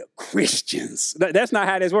need to be the Christians. That's not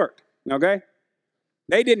how this worked, okay?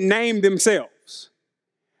 They didn't name themselves.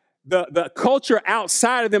 The culture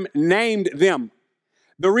outside of them named them.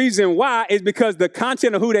 The reason why is because the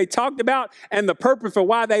content of who they talked about and the purpose for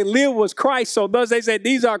why they lived was Christ. So thus they said,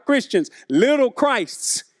 these are Christians, little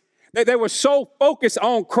Christs. They were so focused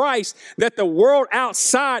on Christ that the world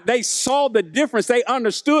outside, they saw the difference. They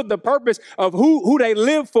understood the purpose of who they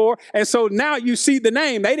lived for. And so now you see the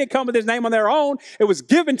name. They didn't come with this name on their own. It was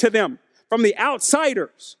given to them from the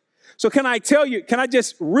outsiders. So can I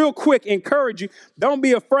just real quick encourage you, don't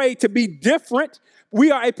be afraid to be different. We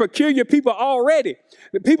are a peculiar people already.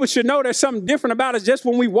 People should know there's something different about us just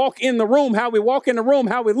when we walk in the room, how we walk in the room,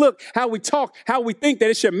 how we look, how we talk, how we think, that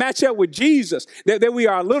it should match up with Jesus, that we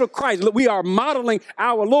are a little Christ. We are modeling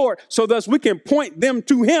our Lord, so thus we can point them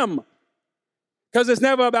to him, because it's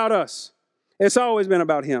never about us. It's always been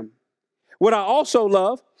about him. What I also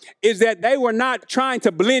love is that they were not trying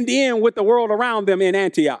to blend in with the world around them in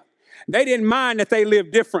Antioch. They didn't mind that they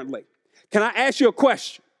lived differently. Can I ask you a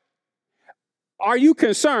question? Are you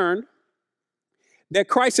concerned that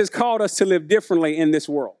Christ has called us to live differently in this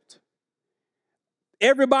world?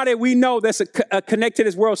 Everybody we know that's connected to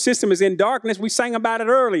this world system is in darkness. We sang about it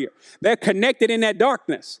earlier. They're connected in that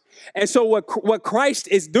darkness. And so what Christ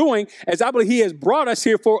is doing is I believe he has brought us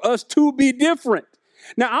here for us to be different.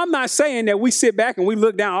 Now, I'm not saying that we sit back and we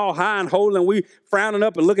look down all high and holy and we frowning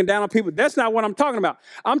up and looking down on people. That's not what I'm talking about.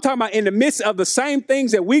 I'm talking about in the midst of the same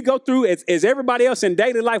things that we go through as everybody else in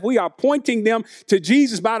daily life, we are pointing them to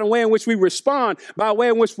Jesus by the way in which we respond, by the way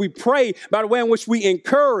in which we pray, by the way in which we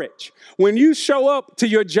encourage. When you show up to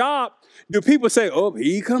your job, do people say, oh, here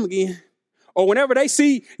you come again? Or whenever they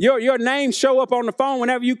see your name show up on the phone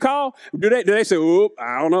whenever you call, do they say, oh,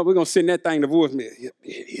 I don't know, we're going to send that thing to voicemail.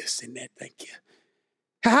 Yeah, send that, thank you.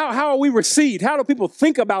 How are we received? How do people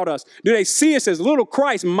think about us? Do they see us as little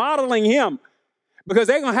Christ modeling him? Because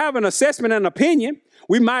they're going to have an assessment and an opinion.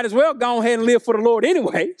 We might as well go ahead and live for the Lord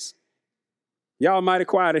anyways. Y'all mighty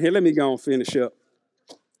quiet here. Let me go and finish up.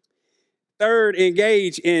 Third,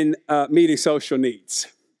 engage in meeting social needs.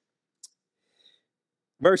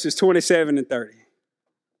 Verses 27 and 30.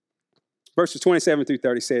 Verses 27 through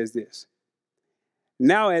 30 says this.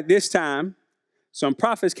 Now at this time, some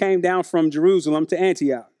prophets came down from Jerusalem to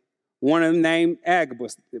Antioch. One of them named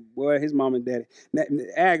Agabus, boy, his mom and daddy.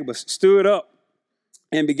 Agabus stood up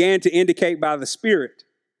and began to indicate by the Spirit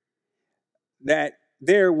that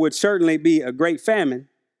there would certainly be a great famine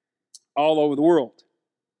all over the world.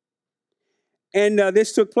 And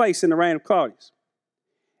this took place in the reign of Claudius.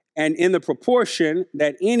 And in the proportion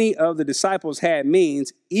that any of the disciples had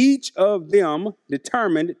means, each of them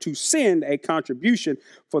determined to send a contribution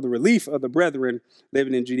for the relief of the brethren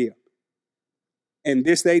living in Judea. And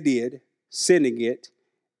this they did, sending it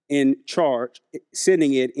in charge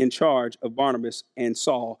of Barnabas and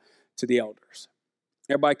Saul to the elders.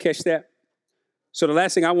 Everybody catch that? So the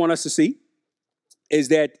last thing I want us to see is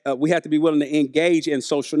that we have to be willing to engage in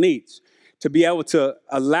social needs, to be able to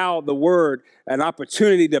allow the word an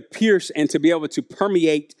opportunity to pierce and to be able to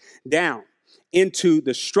permeate down into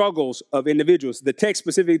the struggles of individuals. The text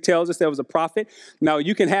specifically tells us there was a prophet. Now,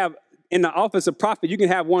 you can have, in the office of prophet, you can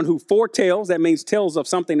have one who foretells, that means tells of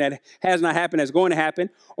something that has not happened, that's going to happen,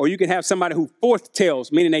 or you can have somebody who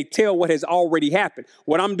forthtells, meaning they tell what has already happened.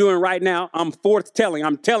 What I'm doing right now, I'm forthtelling.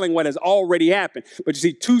 I'm telling what has already happened. But you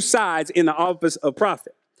see two sides in the office of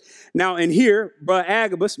prophet. Now, in here, Brother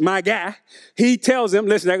Agabus, my guy, he tells them,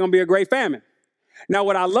 listen, there's going to be a great famine. Now,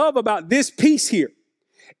 what I love about this piece here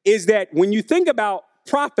is that when you think about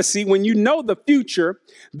prophecy, when you know the future,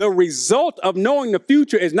 the result of knowing the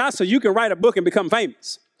future is not so you can write a book and become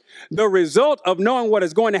famous. The result of knowing what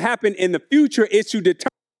is going to happen in the future is to determine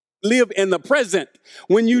live in the present.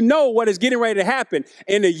 When you know what is getting ready to happen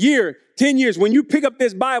in a year, 10 years, when you pick up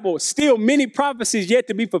this Bible, still many prophecies yet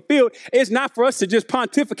to be fulfilled. It's not for us to just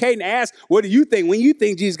pontificate and ask, what do you think? When you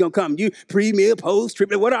think Jesus is going to come, you pre-meal, post,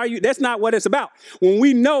 triplet, what are you? That's not what it's about. When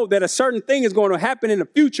we know that a certain thing is going to happen in the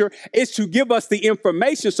future, it's to give us the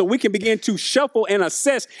information so we can begin to shuffle and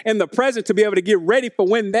assess in the present to be able to get ready for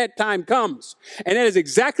when that time comes. And that is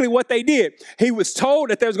exactly what they did. He was told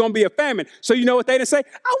that there was going to be a famine. So you know what they didn't say?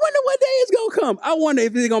 I wonder what day it's going to come. I wonder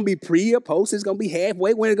if it's going to be pre or post. It's going to be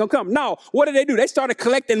halfway when it's going to come. No. What did they do? They started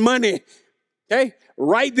collecting money, okay,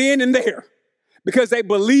 right then and there because they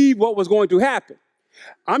believed what was going to happen.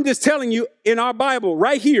 I'm just telling you, in our Bible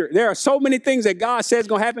right here, there are so many things that God says is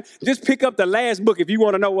going to happen. Just pick up the last book if you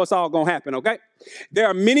want to know what's all going to happen, okay? There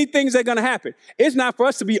are many things that are going to happen. It's not for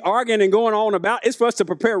us to be arguing and going on about. It's for us to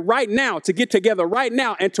prepare right now, to get together right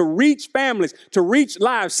now and to reach families, to reach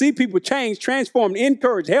lives, see people change, transform,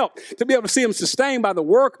 encourage, help, to be able to see them sustained by the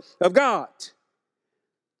work of God.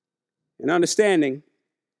 And understanding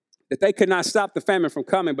that they could not stop the famine from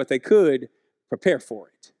coming, but they could prepare for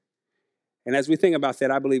it. And as we think about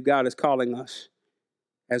that, I believe God is calling us,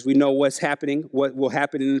 as we know what's happening, what will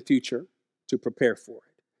happen in the future, to prepare for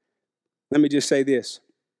it. Let me just say this.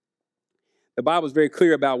 The Bible is very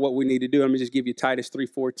clear about what we need to do. Let me just give you Titus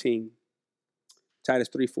 3:14. Titus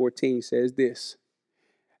 3:14 says this.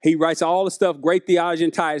 He writes all the stuff, great theology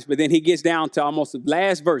in Titus, but then he gets down to almost the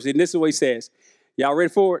last verse. And this is what he says. Y'all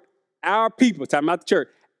ready for it? Our people, talking about the church,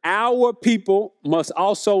 our people must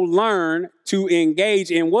also learn to engage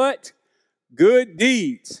in what? Good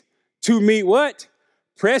deeds. To meet what?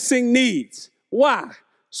 Pressing needs. Why?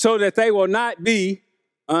 So that they will not be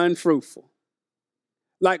unfruitful.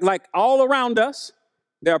 Like all around us,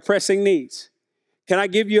 there are pressing needs. Can I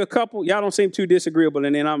give you a couple? Y'all don't seem too disagreeable,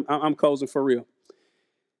 and then I'm closing for real.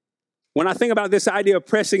 When I think about this idea of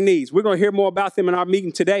pressing needs, we're going to hear more about them in our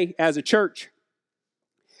meeting today as a church.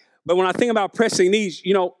 But when I think about pressing needs,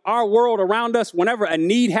 you know, our world around us, whenever a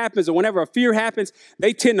need happens or whenever a fear happens,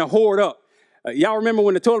 they tend to hoard up. Y'all remember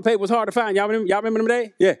when the toilet paper was hard to find? Y'all remember them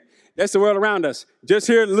days? Yeah, that's the world around us. Just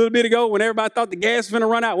here a little bit ago, when everybody thought the gas was going to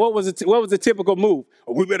run out, what was the typical move?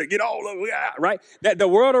 Oh, we better get all of it, right? That the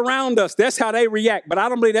world around us, that's how they react. But I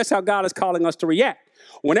don't believe that's how God is calling us to react.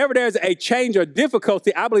 Whenever there's a change or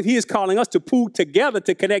difficulty, I believe he is calling us to pull together,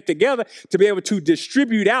 to connect together, to be able to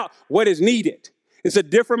distribute out what is needed. It's a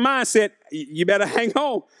different mindset. You better hang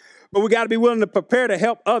on. But we got to be willing to prepare to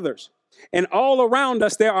help others. And all around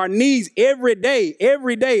us, there are needs every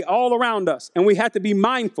day, all around us. And we have to be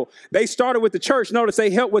mindful. They started with the church. Notice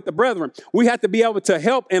they help with the brethren. We have to be able to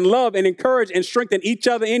help and love and encourage and strengthen each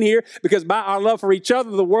other in here, because by our love for each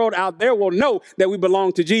other, the world out there will know that we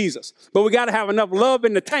belong to Jesus. But we got to have enough love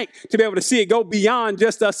in the tank to be able to see it go beyond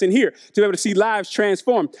just us in here, to be able to see lives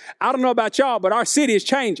transformed. I don't know about y'all, but our city is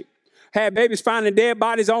changing. Had babies finding dead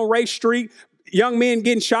bodies on Race Street, young men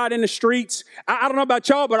getting shot in the streets. I don't know about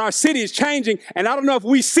y'all, but our city is changing, and I don't know if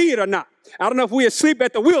we see it or not. I don't know if we're asleep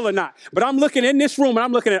at the wheel or not, but I'm looking in this room, and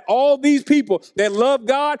I'm looking at all these people that love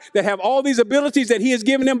God, that have all these abilities that he has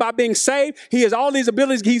given them by being saved. He has all these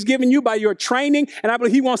abilities he's given you by your training, and I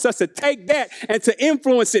believe he wants us to take that and to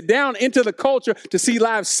influence it down into the culture to see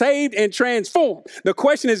lives saved and transformed. The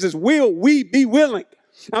question is will we be willing?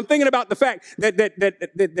 I'm thinking about the fact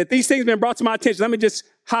that these things have been brought to my attention. Let me just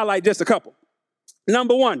highlight just a couple.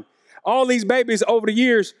 Number one, all these babies over the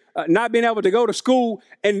years not being able to go to school,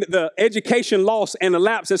 and the education loss and the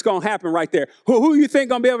lapse that's going to happen right there. Who you think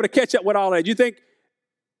going to be able to catch up with all that? You think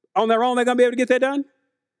on their own they're going to be able to get that done?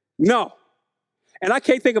 No. And I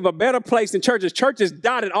can't think of a better place than churches. Churches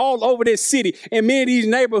dotted all over this city in many of these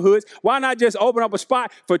neighborhoods. Why not just open up a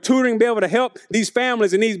spot for tutoring, be able to help these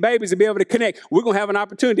families and these babies to be able to connect? We're going to have an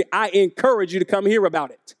opportunity. I encourage you to come hear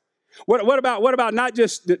about it. What about not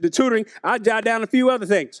just the tutoring? I jot down a few other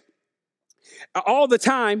things. All the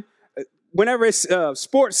time, whenever it's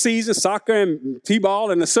sports season, soccer and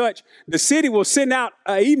t-ball and the such, the city will send out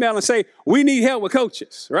an email and say, we need help with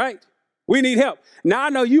coaches, right? We need help. Now, I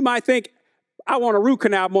know you might think, I want a root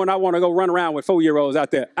canal more than I want to go run around with 4-year-olds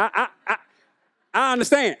out there. I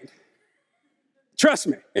understand. Trust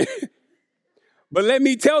me. But let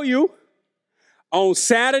me tell you, on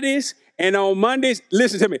Saturdays and on Mondays,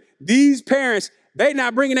 listen to me, these parents, they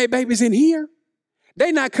not bringing their babies in here.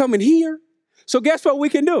 They not coming here. So guess what we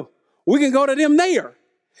can do? We can go to them there,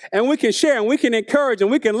 and we can share, and we can encourage,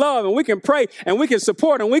 and we can love, and we can pray, and we can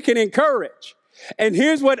support, and we can encourage. And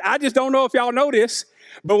here's what, I just don't know if y'all know this,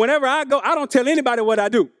 but whenever I go, I don't tell anybody what I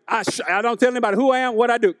do. I don't tell anybody who I am,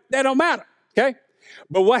 what I do. That don't matter, okay?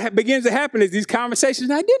 But what begins to happen is these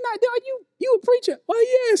conversations. I did not know you a preacher. Well,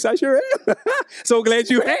 yes, I sure am. So glad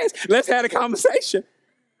you asked. Let's have a conversation.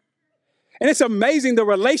 And it's amazing, the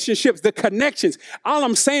relationships, the connections. All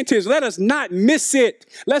I'm saying to you is let us not miss it.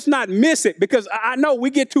 Let's not miss it, because I know we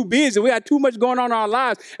get too busy. We got too much going on in our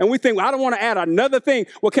lives, and we think, well, I don't want to add another thing.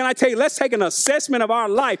 Well, can I tell you, let's take an assessment of our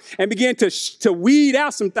life and begin to weed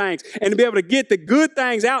out some things and to be able to get the good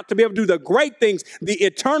things out, to be able to do the great things, the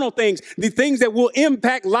eternal things, the things that will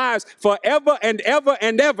impact lives forever and ever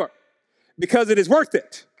and ever, because it is worth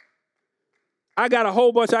it. I got a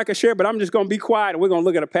whole bunch I could share, but I'm just going to be quiet, and we're going to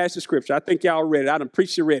look at a passage of scripture. I think y'all read it. I done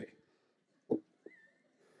preached it ready.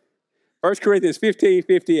 1 Corinthians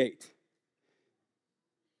 15:58.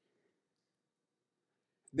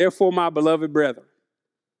 Therefore, my beloved brethren,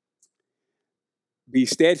 be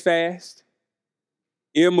steadfast,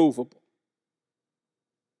 immovable,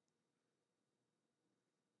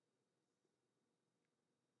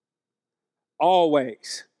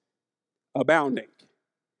 always abounding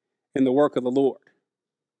in the work of the Lord.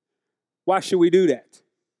 Why should we do that?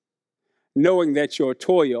 Knowing that your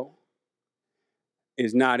toil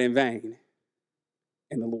is not in vain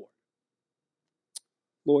in the Lord.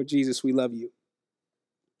 Lord Jesus, we love you.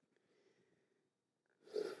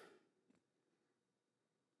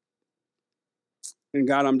 And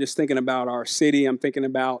God, I'm just thinking about our city. I'm thinking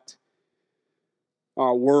about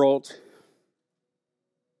our world.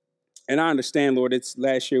 And I understand, Lord,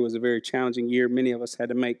 last year was a very challenging year. Many of us had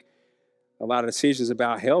to make a lot of decisions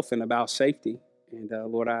about health and about safety. And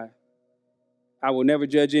Lord, I will never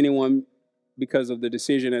judge anyone because of the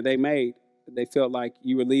decision that they made. They felt like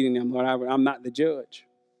you were leading them. Lord, I'm not the judge.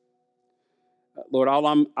 Lord, all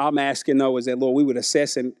I'm asking, though, is that, Lord, we would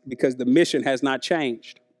assess, and because the mission has not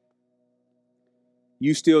changed.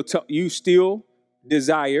 You still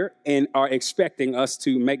desire and are expecting us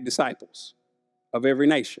to make disciples of every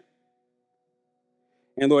nation.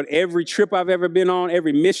 And Lord, every trip I've ever been on,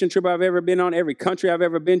 every mission trip I've ever been on, every country I've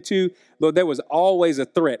ever been to, Lord, there was always a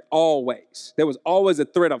threat, always. There was always a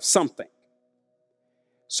threat of something.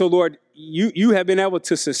 So Lord, you have been able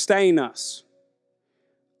to sustain us.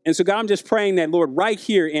 And so God, I'm just praying that, Lord, right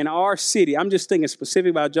here in our city, I'm just thinking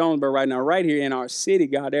specific about Jonesboro right now, right here in our city,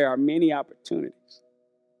 God, there are many opportunities.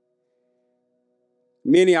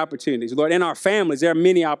 Many opportunities. Lord, in our families, there are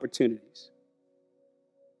many opportunities.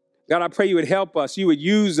 God, I pray you would help us. You would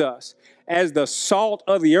use us as the salt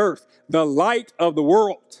of the earth, the light of the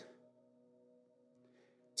world,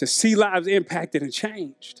 to see lives impacted and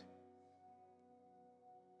changed.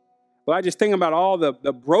 Well, I just think about all the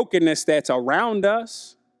brokenness that's around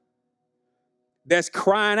us, that's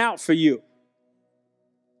crying out for you.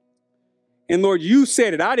 And Lord, you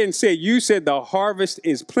said it. I didn't say it. You said the harvest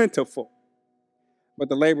is plentiful, but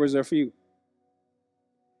the laborers are few.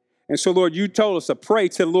 And so, Lord, you told us to pray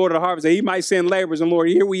to the Lord of the harvest that he might send laborers. And Lord,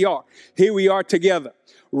 here we are. Here we are together,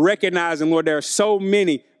 recognizing, Lord, there are so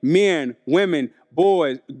many men, women,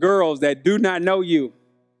 boys, girls that do not know you.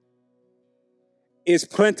 It's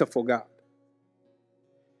plentiful, God.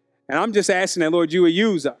 And I'm just asking that, Lord, you would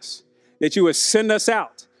use us, that you would send us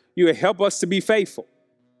out. You would help us to be faithful.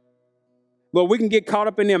 Lord, we can get caught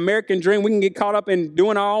up in the American dream. We can get caught up in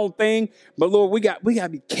doing our own thing. But, Lord, we got to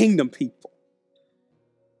be kingdom people.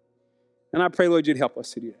 And I pray, Lord, you'd help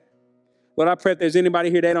us to do that. Lord, I pray if there's anybody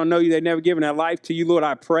here that don't know you, they've never given their life to you, Lord,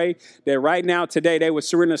 I pray that right now, today, they would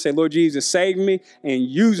surrender and say, Lord Jesus, save me and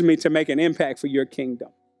use me to make an impact for your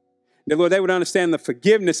kingdom. That, Lord, they would understand the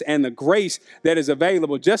forgiveness and the grace that is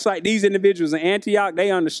available. Just like these individuals in Antioch, they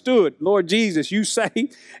understood, Lord Jesus, you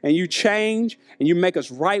save and you change and you make us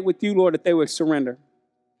right with you, Lord, that they would surrender.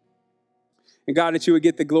 And God, that you would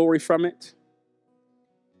get the glory from it.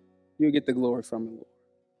 You would get the glory from it, Lord.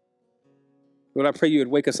 Lord, I pray you would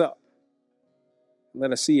wake us up.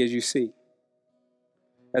 Let us see as you see.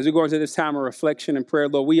 As we go into this time of reflection and prayer,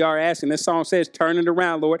 Lord, we are asking, this song says, turn it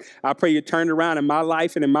around, Lord. I pray you turn it around in my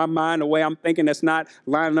life and in my mind, the way I'm thinking that's not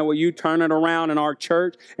lining up with you. Turn it around in our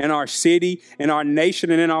church, in our city, in our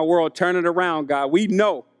nation, and in our world. Turn it around, God. We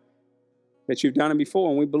know that you've done it before,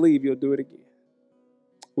 and we believe you'll do it again.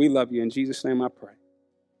 We love you. In Jesus' name I pray.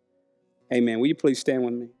 Amen. Will you please stand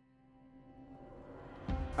with me?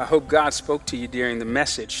 I hope God spoke to you during the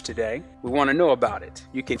message today. We want to know about it.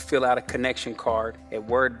 You can fill out a connection card at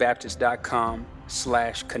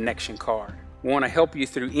wordbaptist.com/connection card. We want to help you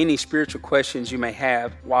through any spiritual questions you may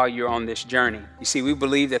have while you're on this journey. You see, we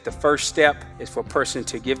believe that the first step is for a person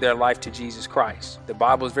to give their life to Jesus Christ. The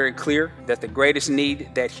Bible is very clear that the greatest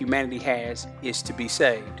need that humanity has is to be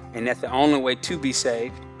saved, and that the only way to be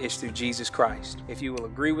saved is through Jesus Christ. If you will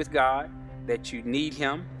agree with God that you need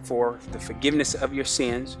him for the forgiveness of your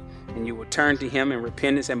sins, and you will turn to him in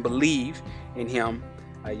repentance and believe in him,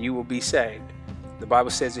 you will be saved. The Bible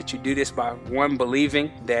says that you do this by, one, believing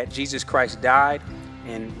that Jesus Christ died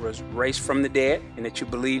and was raised from the dead, and that you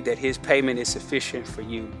believe that his payment is sufficient for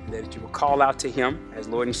you, that you will call out to him as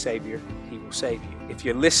Lord and Savior. He will save you. If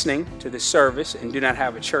you're listening to this service and do not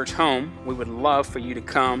have a church home, we would love for you to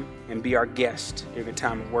come and be our guest during a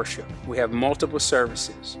time of worship. We have multiple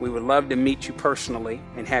services. We would love to meet you personally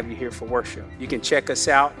and have you here for worship. You can check us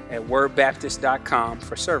out at wordbaptist.com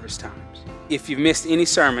for service times. If you've missed any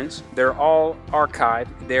sermons, they're all archived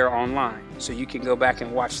there online, so you can go back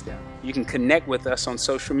and watch them. You can connect with us on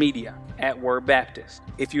social media at Word Baptist.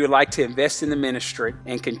 If you would like to invest in the ministry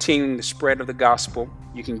and continuing the spread of the gospel,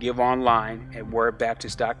 you can give online at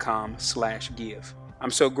wordbaptist.com/give.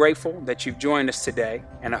 I'm so grateful that you've joined us today,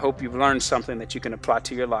 and I hope you've learned something that you can apply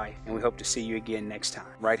to your life, and we hope to see you again next time,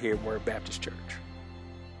 right here at Word Baptist Church.